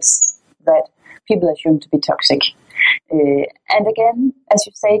chemicals that people assume to be toxic. And again, as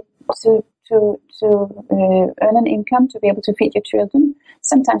you say, to earn an income, to be able to feed your children,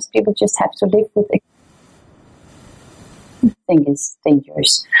 sometimes people just have to live with it. Thing is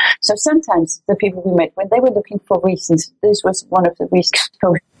dangerous. So sometimes the people we met, when they were looking for reasons, this was one of the reasons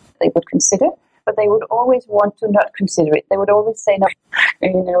they would consider, but they would always want to not consider it. They would always say,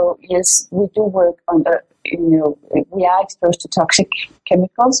 no, yes, we do work on we are exposed to toxic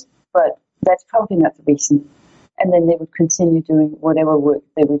chemicals, but that's probably not the reason. And then they would continue doing whatever work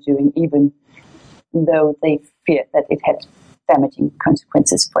they were doing, even though they feared that it had damaging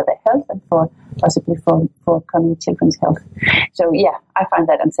consequences for their health and possibly for coming children's health. So I find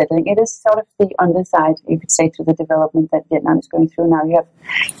that unsettling. It is sort of the underside, you could say, to the development that Vietnam is going through now. You have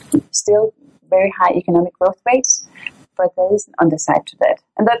still very high economic growth rates, but there is an underside to that.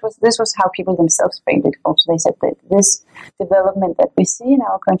 And this was how people themselves framed it. Also, they said that this development that we see in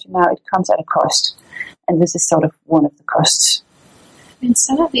our country now, it comes at a cost. And this is sort of one of the costs.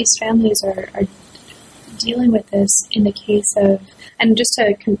 Some of these families are dealing with this in the case of, and just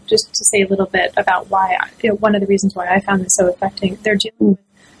to say a little bit about why, one of the reasons why I found this so affecting, they're dealing with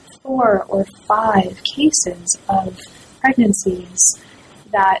 4 or 5 cases of pregnancies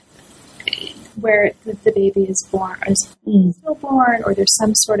where the baby is stillborn, or there's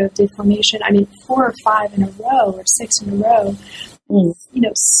some sort of deformation. 4 or 5 in a row, or 6 in a row.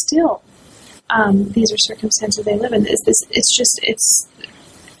 Still, these are circumstances they live in.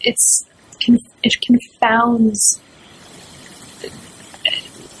 It confounds.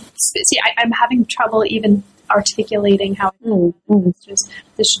 See, I'm having trouble even articulating how.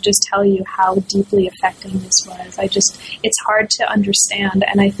 This should just tell you how deeply affecting this was. It's hard to understand,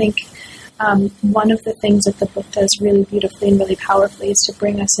 and I think one of the things that the book does really beautifully and really powerfully is to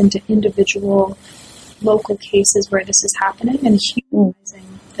bring us into individual local cases where this is happening and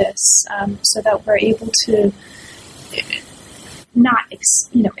humanizing this, so that we're able to not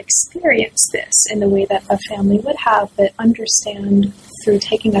experience this in the way that a family would have, but understand through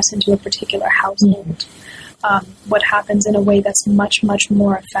taking us into a particular household what happens in a way that's much, much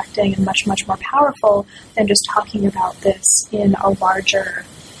more affecting and much, much more powerful than just talking about this in a larger,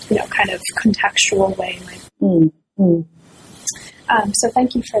 kind of contextual way. So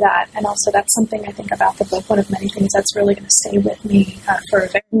thank you for that. And also that's something I think about the book, one of many things that's really going to stay with me for a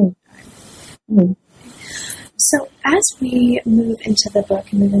very long time. So as we move into the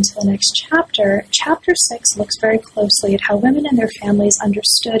book and move into the next chapter, Chapter 6 looks very closely at how women and their families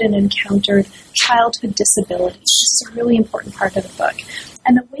understood and encountered childhood disability. This is a really important part of the book.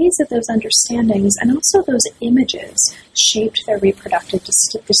 And the ways that those understandings and also those images shaped their reproductive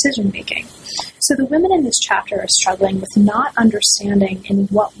decision-making. So the women in this chapter are struggling with not understanding in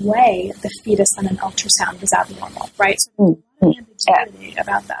what way the fetus on an ultrasound was abnormal, right? So there's a lot of ambiguity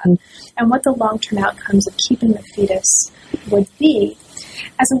about that. And what the long-term outcomes of keeping the fetus would be.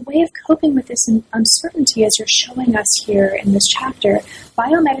 As a way of coping with this uncertainty, as you're showing us here in this chapter,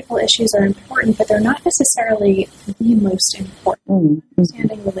 biomedical issues are important, but they're not necessarily the most important.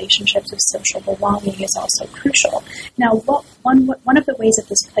 Understanding relationships of social belonging is also crucial. Now, one of the ways that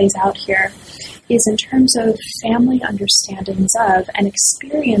this plays out here is in terms of family understandings of and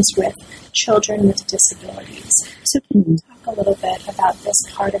experience with children with disabilities. So can you talk a little bit about this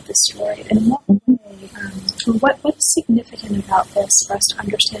part of the story and what's significant about this for us to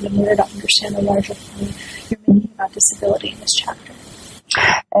understand in order to understand the larger point you're making about disability in this chapter?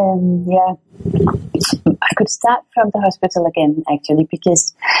 I could start from the hospital again, actually,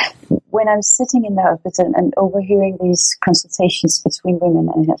 because when I was sitting in the hospital and overhearing these consultations between women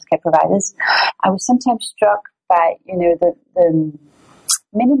and healthcare providers, I was sometimes struck by, the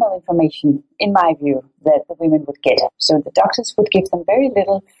minimal information, in my view, that the women would get. So the doctors would give them very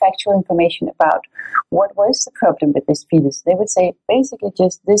little factual information about what was the problem with this fetus. They would say basically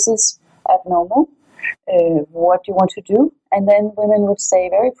just, this is abnormal. What do you want to do? And then women would say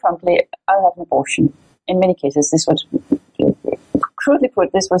very promptly, I'll have an abortion. In many cases, this was, crudely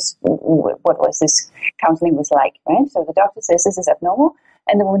put, this was what was this counseling was like, right? So the doctor says this is abnormal,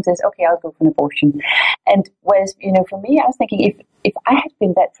 and the woman says, okay, I'll go for an abortion. And whereas, for me, I was thinking if I had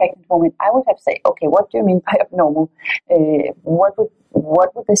been that pregnant woman, I would have said, okay, what do you mean by abnormal? What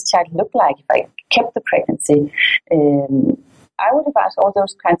would this child look like if I kept the pregnancy? I would have asked all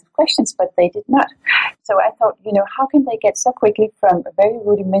those kinds of questions, but they did not. So I thought, how can they get so quickly from a very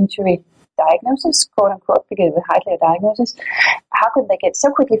rudimentary diagnosis, quote unquote, because it was hardly a diagnosis, how could they get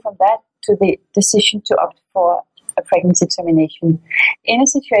so quickly from that to the decision to opt for a pregnancy termination in a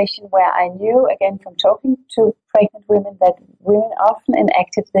situation where I knew, again, from talking to pregnant women, that women often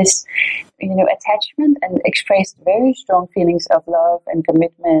enacted this, attachment and expressed very strong feelings of love and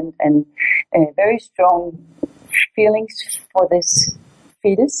commitment and very strong feelings for this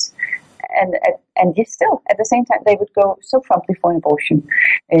fetus, and yet still at the same time they would go so promptly for an abortion.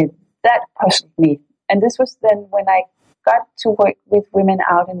 That puzzled me, and this was then when I got to work with women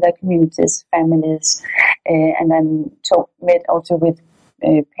out in their communities, families, and then met also with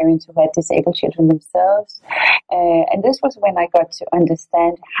parents who had disabled children themselves, and this was when I got to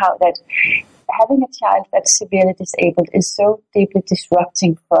understand how that having a child that's severely disabled is so deeply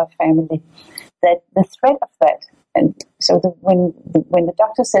disrupting for a family, that the threat of that, and so when the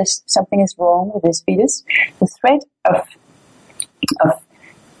doctor says something is wrong with this fetus, the threat of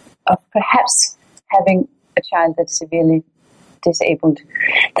perhaps having a child that's severely disabled,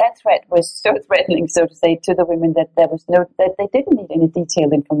 that threat was so threatening, so to say, to the women that that they didn't need any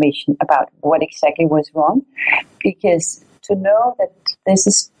detailed information about what exactly was wrong, because to know that this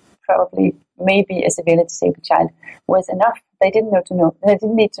is probably maybe a severely disabled child was enough. They didn't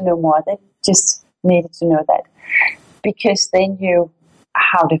need to know more. They just needed to know that, because they knew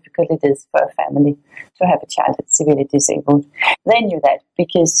how difficult it is for a family to have a child that's severely disabled. They knew that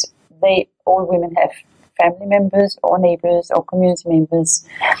because all women have family members or neighbors or community members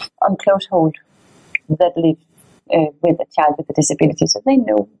on close hold that live with a child with a disability. So they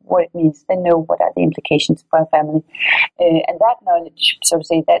know what it means. They know what are the implications for a family. And that knowledge, so to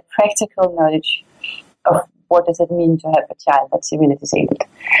say, that practical knowledge of what does it mean to have a child that's severely disabled,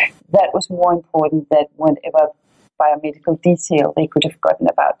 that was more important than whatever biomedical detail they could have gotten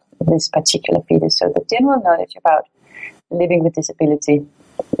about this particular fetus. So the general knowledge about living with disability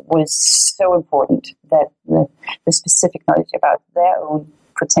was so important that the specific knowledge about their own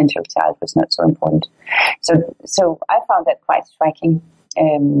potential child was not so important. So I found that quite striking.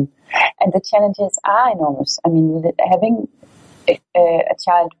 And the challenges are enormous. I mean, having a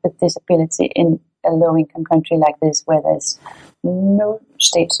child with disability in a low-income country like this, where there's no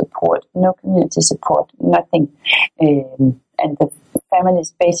state support, no community support, nothing, and the family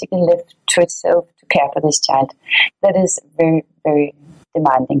is basically left to itself to care for this child, that is very, very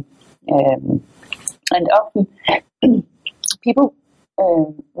demanding. And often people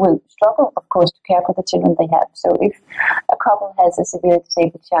will struggle, of course, to care for the children they have. So if a couple has a severely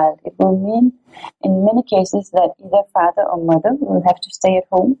disabled child, it will mean in many cases that either father or mother will have to stay at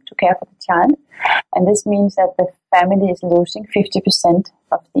home to care for the child. And this means that the family is losing 50%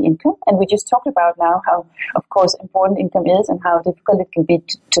 of the income. And we just talked about now how, of course, important income is and how difficult it can be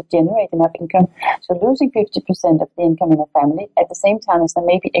to generate enough income. So losing 50% of the income in a family at the same time as there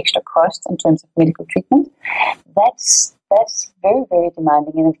may be extra costs in terms of medical treatment, that's very, very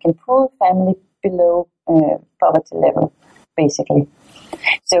demanding, and it can pull a family below poverty level, basically.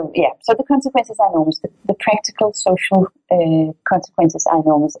 So, so the consequences are enormous. The practical, social consequences are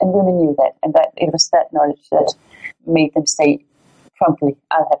enormous, and women knew that, and that it was that knowledge that made them say promptly,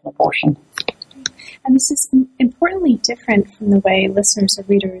 I'll have an abortion. And this is importantly different from the way listeners or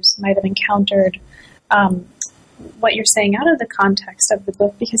readers might have encountered what you're saying out of the context of the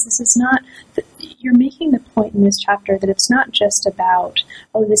book, because this is not, you're making the point in this chapter that it's not just about,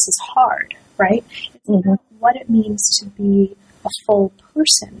 oh, this is hard, right? It's about what it means to be a full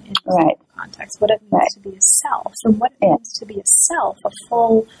person in this context, what it means to be a self, and what it means to be a self, a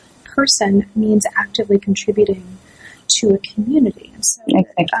full person means actively contributing to a community. And so,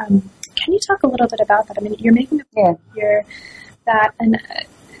 can you talk a little bit about that? I mean, you're making the point here that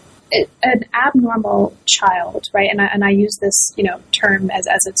an abnormal child, right? And I use this, term as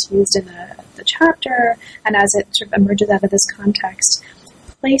it's used in the chapter, and as it sort of emerges out of this context,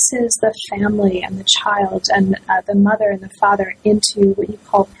 places the family and the child and the mother and the father into what you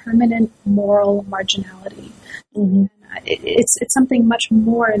call permanent moral marginality. Mm-hmm. It's something much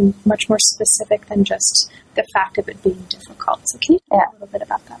more specific than just the fact of it being difficult. So can you talk a little bit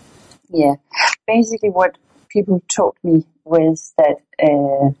about that? Yeah, basically what people taught me was that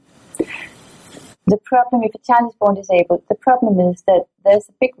the problem, if a child is born disabled, the problem is that there's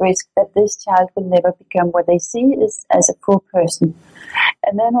a big risk that this child will never become what they see is as a full person.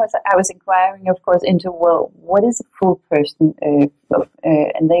 And then I was inquiring, of course, into, well, what is a full person?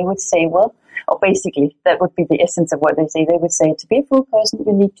 And they would say, well, or basically, that would be the essence of what they say. They would say, to be a full person,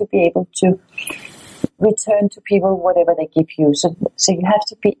 you need to be able to return to people whatever they give you. So you have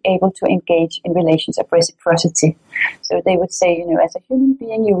to be able to engage in relations of reciprocity. So they would say, as a human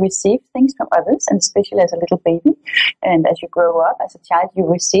being, you receive things from others, and especially as a little baby. And as you grow up, as a child, you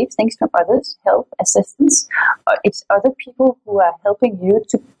receive things from others, help, assistance. It's other people who are helping you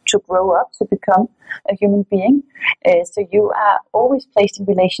to grow up, to become a human being. So you are always placed in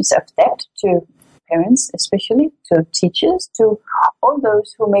relations of debt to parents, especially to teachers, to all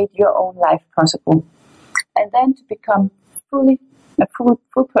those who made your own life possible. And then to become a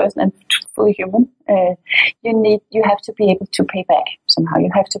full person and fully human, you have to be able to pay back somehow. You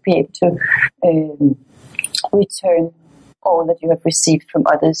have to be able to return all that you have received from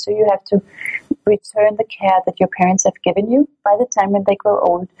others. So you have to return the care that your parents have given you. By the time when they grow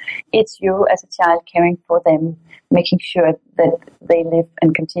old, it's you as a child caring for them, making sure that they live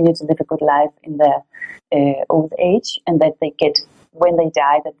and continue to live a good life in their old age, and that they get, when they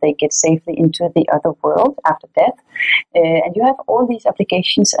die, that they get safely into the other world after death. And you have all these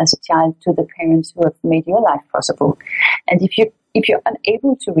obligations as a child to the parents who have made your life possible. And if you're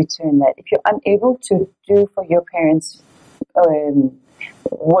unable to return that, if you're unable to do for your parents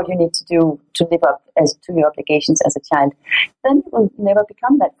what you need to do to live up to your obligations as a child, then you will never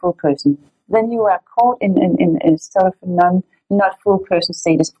become that full person. Then you are caught in a sort of not full person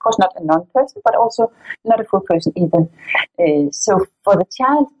status. Of course, not a non-person, but also not a full person either. So for the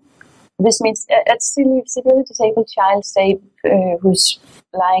child, this means a severely disabled child, say, who's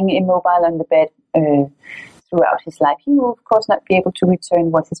lying immobile on the bed throughout his life, he will, of course, not be able to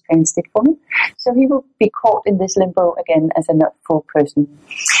return what his parents did for him. So he will be caught in this limbo again as a not full person.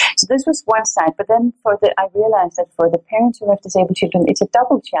 So this was one side. But then I realized that for the parents who have disabled children, it's a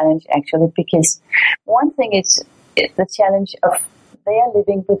double challenge, actually, because one thing is the challenge of they are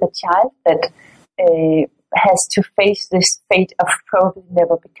living with a child that has to face this fate of probably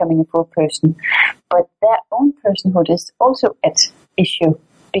never becoming a full person. But their own personhood is also at issue,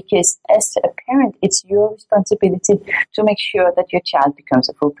 because as a parent, it's your responsibility to make sure that your child becomes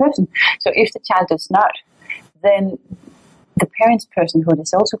a full person. So if the child does not, then the parent's personhood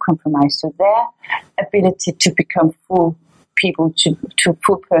is also compromised. So their ability to become full people, to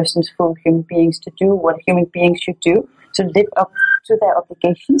full persons, full human beings, to do what human beings should do, to live up to their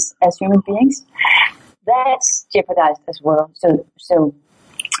obligations as human beings, that's jeopardized as well. So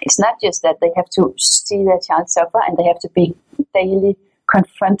it's not just that they have to see their child suffer and they have to be daily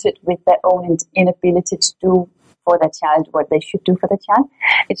confronted with their own inability to do for their child what they should do for the child.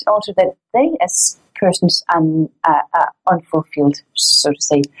 It's also that they as persons are unfulfilled, so to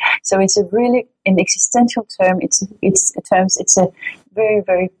say. So it's a really, in existential term, it's a very,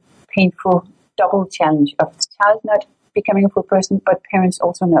 very painful double challenge of the child not becoming a full person, but parents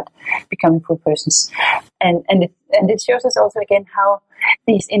also not becoming full persons. And it shows us also again how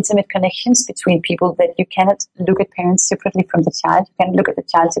these intimate connections between people, that you cannot look at parents separately from the child, you cannot look at the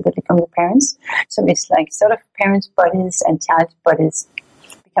child separately from the parents. So it's like sort of parents' bodies and child bodies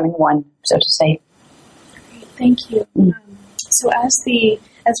becoming one, so to say. Great, thank you. So as we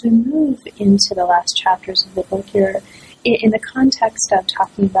move into the last chapters of the book, you're in the context of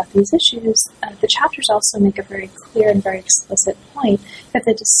talking about these issues, the chapters also make a very clear and very explicit point that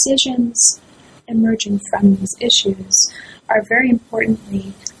the decisions emerging from these issues are very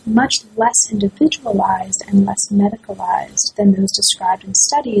importantly much less individualized and less medicalized than those described in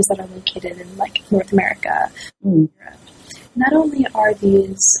studies that are located in like North America and Europe. Not only are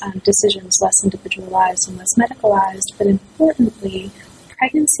these decisions less individualized and less medicalized, but importantly,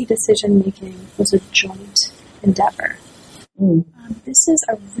 pregnancy decision-making was a joint endeavor. This is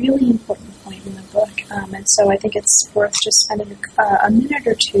a really important point in the book, and so I think it's worth just spending a minute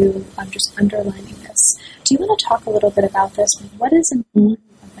or two just underlining this. Do you want to talk a little bit about this? What is important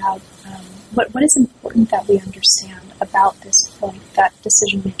about what is important that we understand about this point, that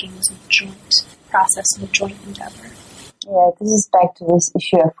decision-making is a joint process and a joint endeavor? Yeah, this is back to this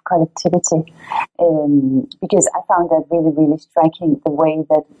issue of collectivity, because I found that really, really striking, the way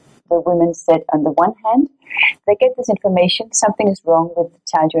that the women said, on the one hand, they get this information, something is wrong with the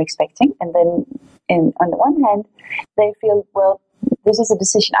child you're expecting, and then on the one hand, they feel, well, this is a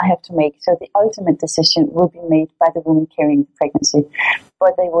decision I have to make, so the ultimate decision will be made by the woman carrying the pregnancy.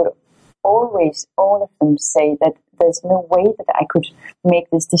 But they would always, all of them, say that there's no way that I could make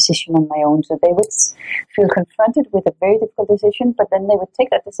this decision on my own. So they would feel confronted with a very difficult decision, but then they would take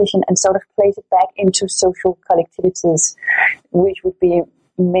that decision and sort of place it back into social collectivities, which would be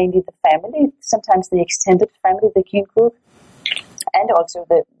mainly the family, sometimes the extended family, the kin group, and also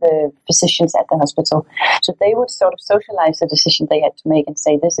the physicians at the hospital. So they would sort of socialize the decision they had to make and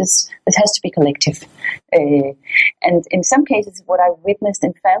say, this has to be collective. And in some cases, what I witnessed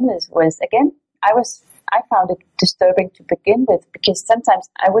in families was, again, I found it disturbing to begin with, because sometimes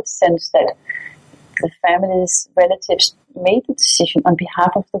I would sense that the family's relatives made the decision on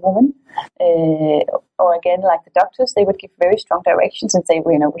behalf of the woman, or again, like the doctors, they would give very strong directions and say,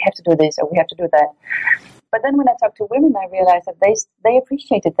 well, we have to do this or we have to do that. But then when I talked to women, I realized that they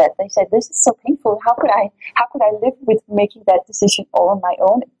appreciated that. They said, this is so painful. How could I live with making that decision all on my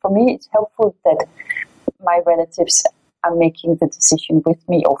own? For me, it's helpful that my relatives are making the decision with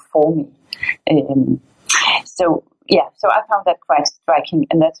me or for me. So I found that quite striking,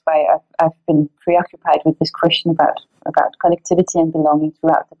 and that's why I've been preoccupied with this question about collectivity and belonging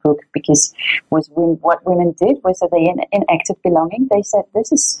throughout the book, because what women did was that they enacted belonging. They said,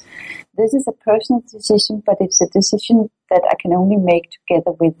 this is a personal decision, but it's a decision that I can only make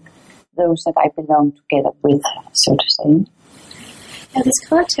together with those that I belong together with, so to say. Now, this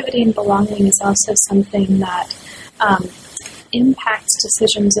collectivity and belonging is also something that impacts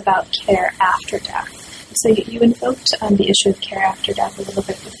decisions about care after death. So you invoked the issue of care after death a little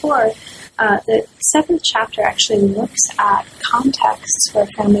bit before. The 7th chapter actually looks at contexts where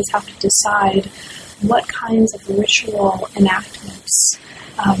families have to decide what kinds of ritual enactments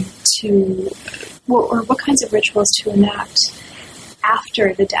or what kinds of rituals to enact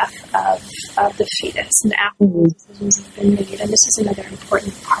after the death of the fetus and after those decisions have been made. And this is another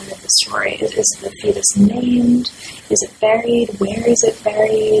important part of the story. Is the fetus named? Is it buried? Where is it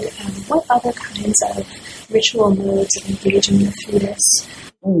buried? And what other kinds of ritual modes of engaging the fetus?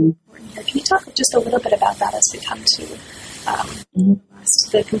 Can you talk just a little bit about that as we come to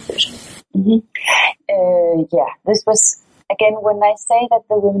the conclusion? This was, again, when I say that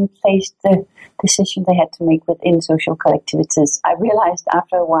the women placed the decision they had to make within social collectivities, I realized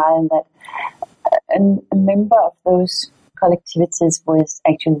after a while that a member of those collectivities was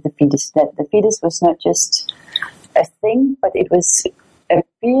actually the fetus, that the fetus was not just a thing, but it was a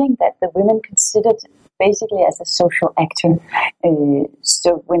being that the women considered basically as a social actor.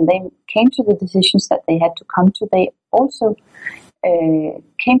 So when they came to the decisions that they had to come to, they also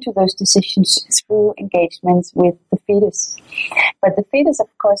came to those decisions through engagements with the fetus. But the fetus, of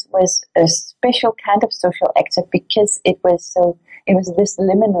course, was a special kind of social actor because it was this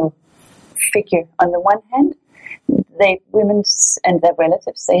liminal figure. On the one hand, women and their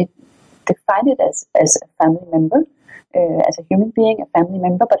relatives, they define it as a family member, as a human being, a family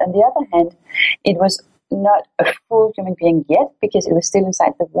member. But on the other hand, it was not a full human being yet, because it was still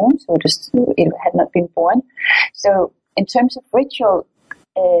inside the womb, so it had not been born. So in terms of ritual,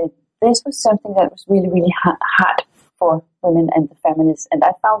 this was something that was really, really hard for women and the families. And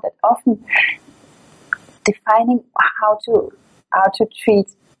I found that often defining how to treat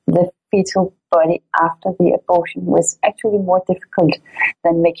the fetal body after the abortion was actually more difficult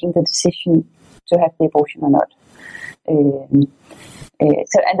than making the decision to have the abortion or not. And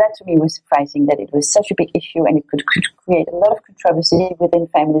that to me was surprising, that it was such a big issue, and it could create a lot of controversy within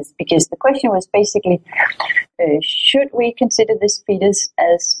families, because the question was basically, should we consider this fetus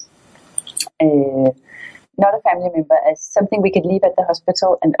as not a family member, as something we could leave at the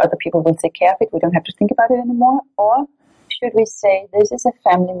hospital and other people will take care of it, we don't have to think about it anymore? Or should we say this is a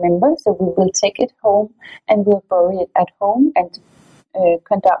family member, so we will take it home and we'll bury it at home and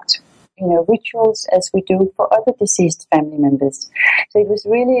conduct rituals as we do for other deceased family members? So it was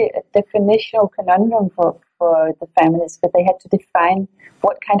really a definitional conundrum for the families, but they had to define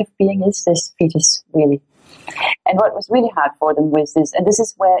what kind of being is this fetus really. And what was really hard for them was this, and this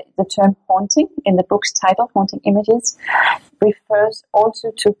is where the term haunting in the book's title, Haunting Images, refers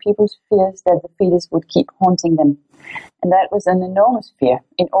also to people's fears that the fetus would keep haunting them. And that was an enormous fear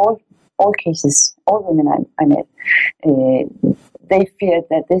in all cases, all women I met. They feared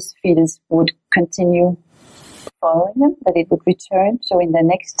that this fetus would continue following them, that it would return. So in the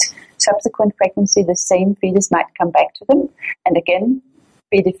next subsequent pregnancy, the same fetus might come back to them and again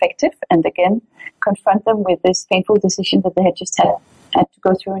be defective and again confront them with this painful decision that they had just had to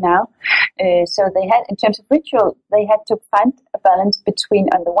go through now. So they had, in terms of ritual, they had to find a balance between,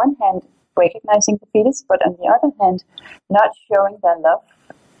 on the one hand, recognizing the fetus, but on the other hand, not showing their love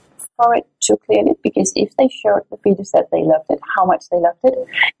for it too clearly, because if they showed the fetus that they loved it, how much they loved it,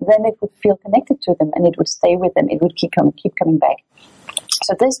 then it would feel connected to them and it would stay with them. It would keep coming back.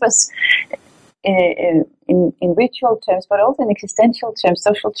 So this was, in ritual terms, but also in existential terms,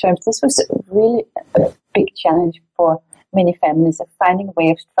 social terms, this was really a big challenge for many families, of finding a way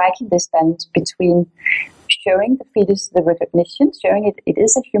of striking this balance between showing the fetus the recognition, showing it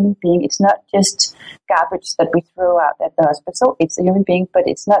is a human being. It's not just garbage that we throw out at the hospital. It's a human being, but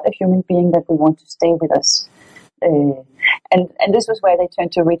it's not a human being that we want to stay with us. And this was where they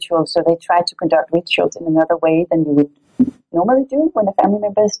turned to rituals. So they tried to conduct rituals in another way than you would normally do when a family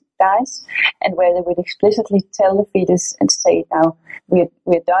member dies, and where they would explicitly tell the fetus and say, now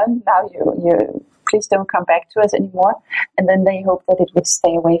we're done, now you please don't come back to us anymore. And then they hoped that it would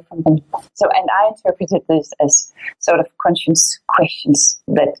stay away from them. So, and I interpreted this as sort of conscience questions,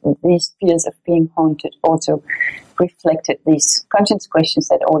 that these fears of being haunted also reflected these conscience questions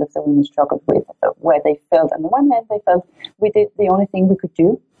that all of the women struggled with, where they felt, on the one hand, they felt we did the only thing we could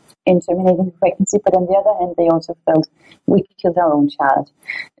do in terminating the pregnancy, but on the other hand, they also felt we killed our own child.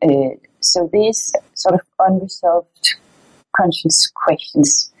 So these sort of unresolved conscience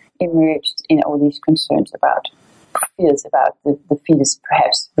questions emerged in all these concerns about fears about the fetus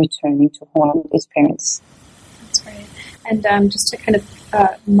perhaps returning to haunt its parents. That's right. And just to kind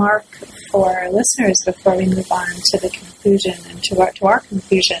of mark for our listeners before we move on to the conclusion and to our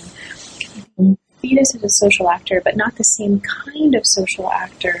conclusion, fetus is a social actor, but not the same kind of social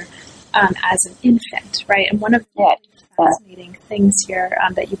actor as an infant, right? And one of the fascinating things here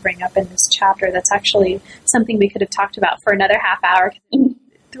that you bring up in this chapter, that's actually something we could have talked about for another half hour, it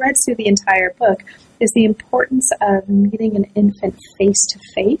threads through the entire book, is the importance of meeting an infant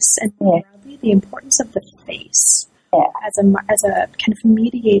face-to-face, and broadly the importance of the face as a kind of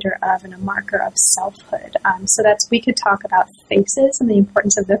mediator of and a marker of selfhood. So we could talk about faces and the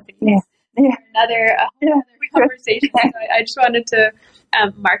importance of the face. Another conversation. So I just wanted to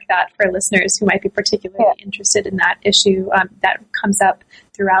mark that for listeners who might be particularly interested in that issue. That comes up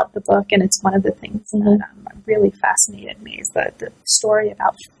throughout the book, and it's one of the things that really fascinated me, is the story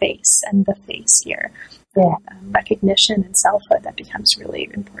about face and the face here. Recognition and selfhood, that becomes really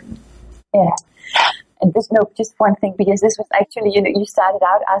important. And just one thing, because this was actually, you started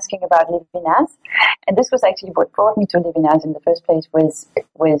out asking about Levinas, and this was actually what brought me to Levinas in the first place, was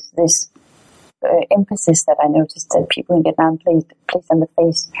this emphasis that I noticed that people in Vietnam place on the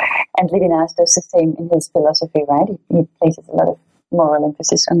face, and Levinas does the same in his philosophy, right? He places a lot of moral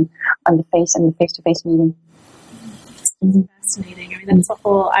emphasis on the face and the face-to-face meeting. It's fascinating. I mean, that's a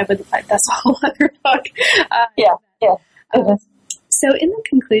whole other book. So in the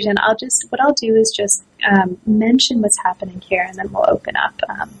conclusion, what I'll do is just mention what's happening here, and then we'll open up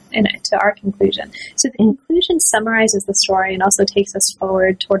to our conclusion. So the conclusion summarizes the story and also takes us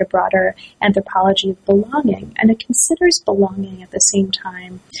forward toward a broader anthropology of belonging, and it considers belonging at the same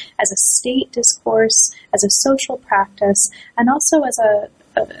time as a state discourse, as a social practice, and also as a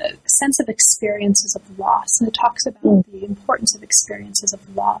sense of experiences of loss. And it talks about the importance of experiences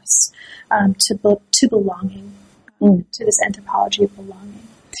of loss to belonging, to this anthropology of belonging.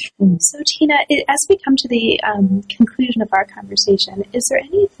 So, Tina, as we come to the conclusion of our conversation, is there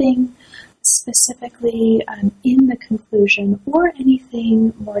anything specifically in the conclusion or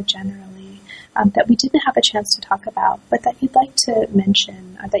anything more generally that we didn't have a chance to talk about, but that you'd like to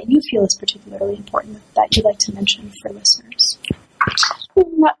mention, or that you feel is particularly important, that you'd like to mention for listeners?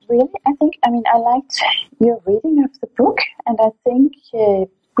 Not really. I liked your reading of the book, and I think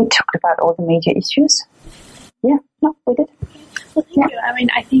we talked about all the major issues. Yeah, no, we did. Well, thank you.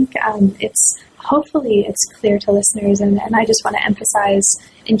 I think hopefully it's clear to listeners, and I just want to emphasize,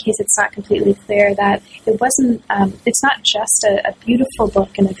 in case it's not completely clear, that it's not just a beautiful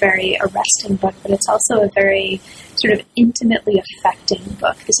book and a very arresting book, but it's also a very sort of intimately affecting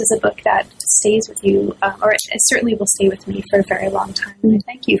book. This is a book that stays with you, or it certainly will stay with me for a very long time. And I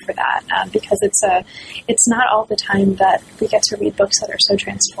thank you for that, because it's not all the time that we get to read books that are so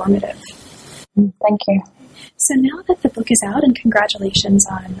transformative. Thank you. So now that the book is out, and congratulations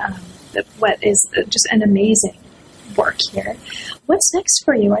on what is just an amazing work here, what's next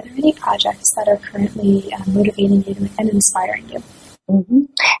for you? Are there any projects that are currently motivating you and inspiring you?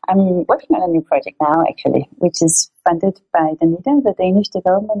 I'm working on a new project now, actually, which is funded by DANIDA, the Danish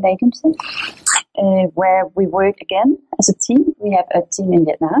Development Agency, where we work again as a team. We have a team in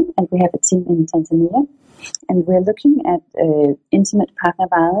Vietnam and we have a team in Tanzania. And we're looking at intimate partner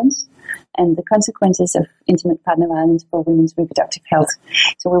violence and the consequences of intimate partner violence for women's reproductive health.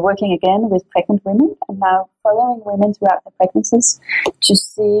 So we're working again with pregnant women and now following women throughout their pregnancies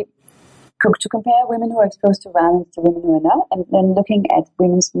to compare women who are exposed to violence to women who are not, and then looking at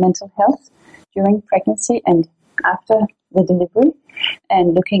women's mental health during pregnancy and after the delivery,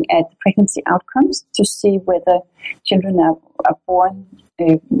 and looking at pregnancy outcomes to see whether children are born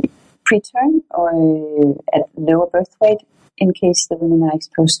preterm or at lower birth weight in case the women are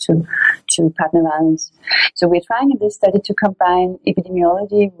exposed to partner violence. So we're trying in this study to combine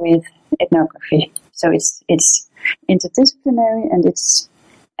epidemiology with ethnography. So it's interdisciplinary and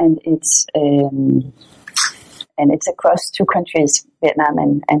it's across two countries, Vietnam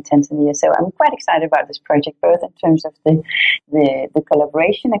and Tanzania. So I'm quite excited about this project, both in terms of the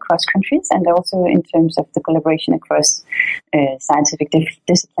collaboration across countries and also in terms of the collaboration across scientific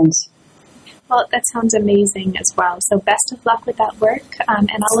disciplines. Well, that sounds amazing as well. So best of luck with that work,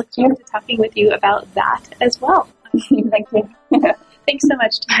 and I'll look forward to talking with you about that as well. Thank you. Thanks so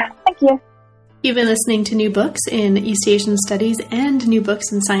much, Tina. Thank you. You've been listening to New Books in East Asian Studies and New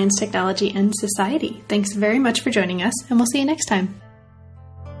Books in Science, Technology, and Society. Thanks very much for joining us, and we'll see you next time.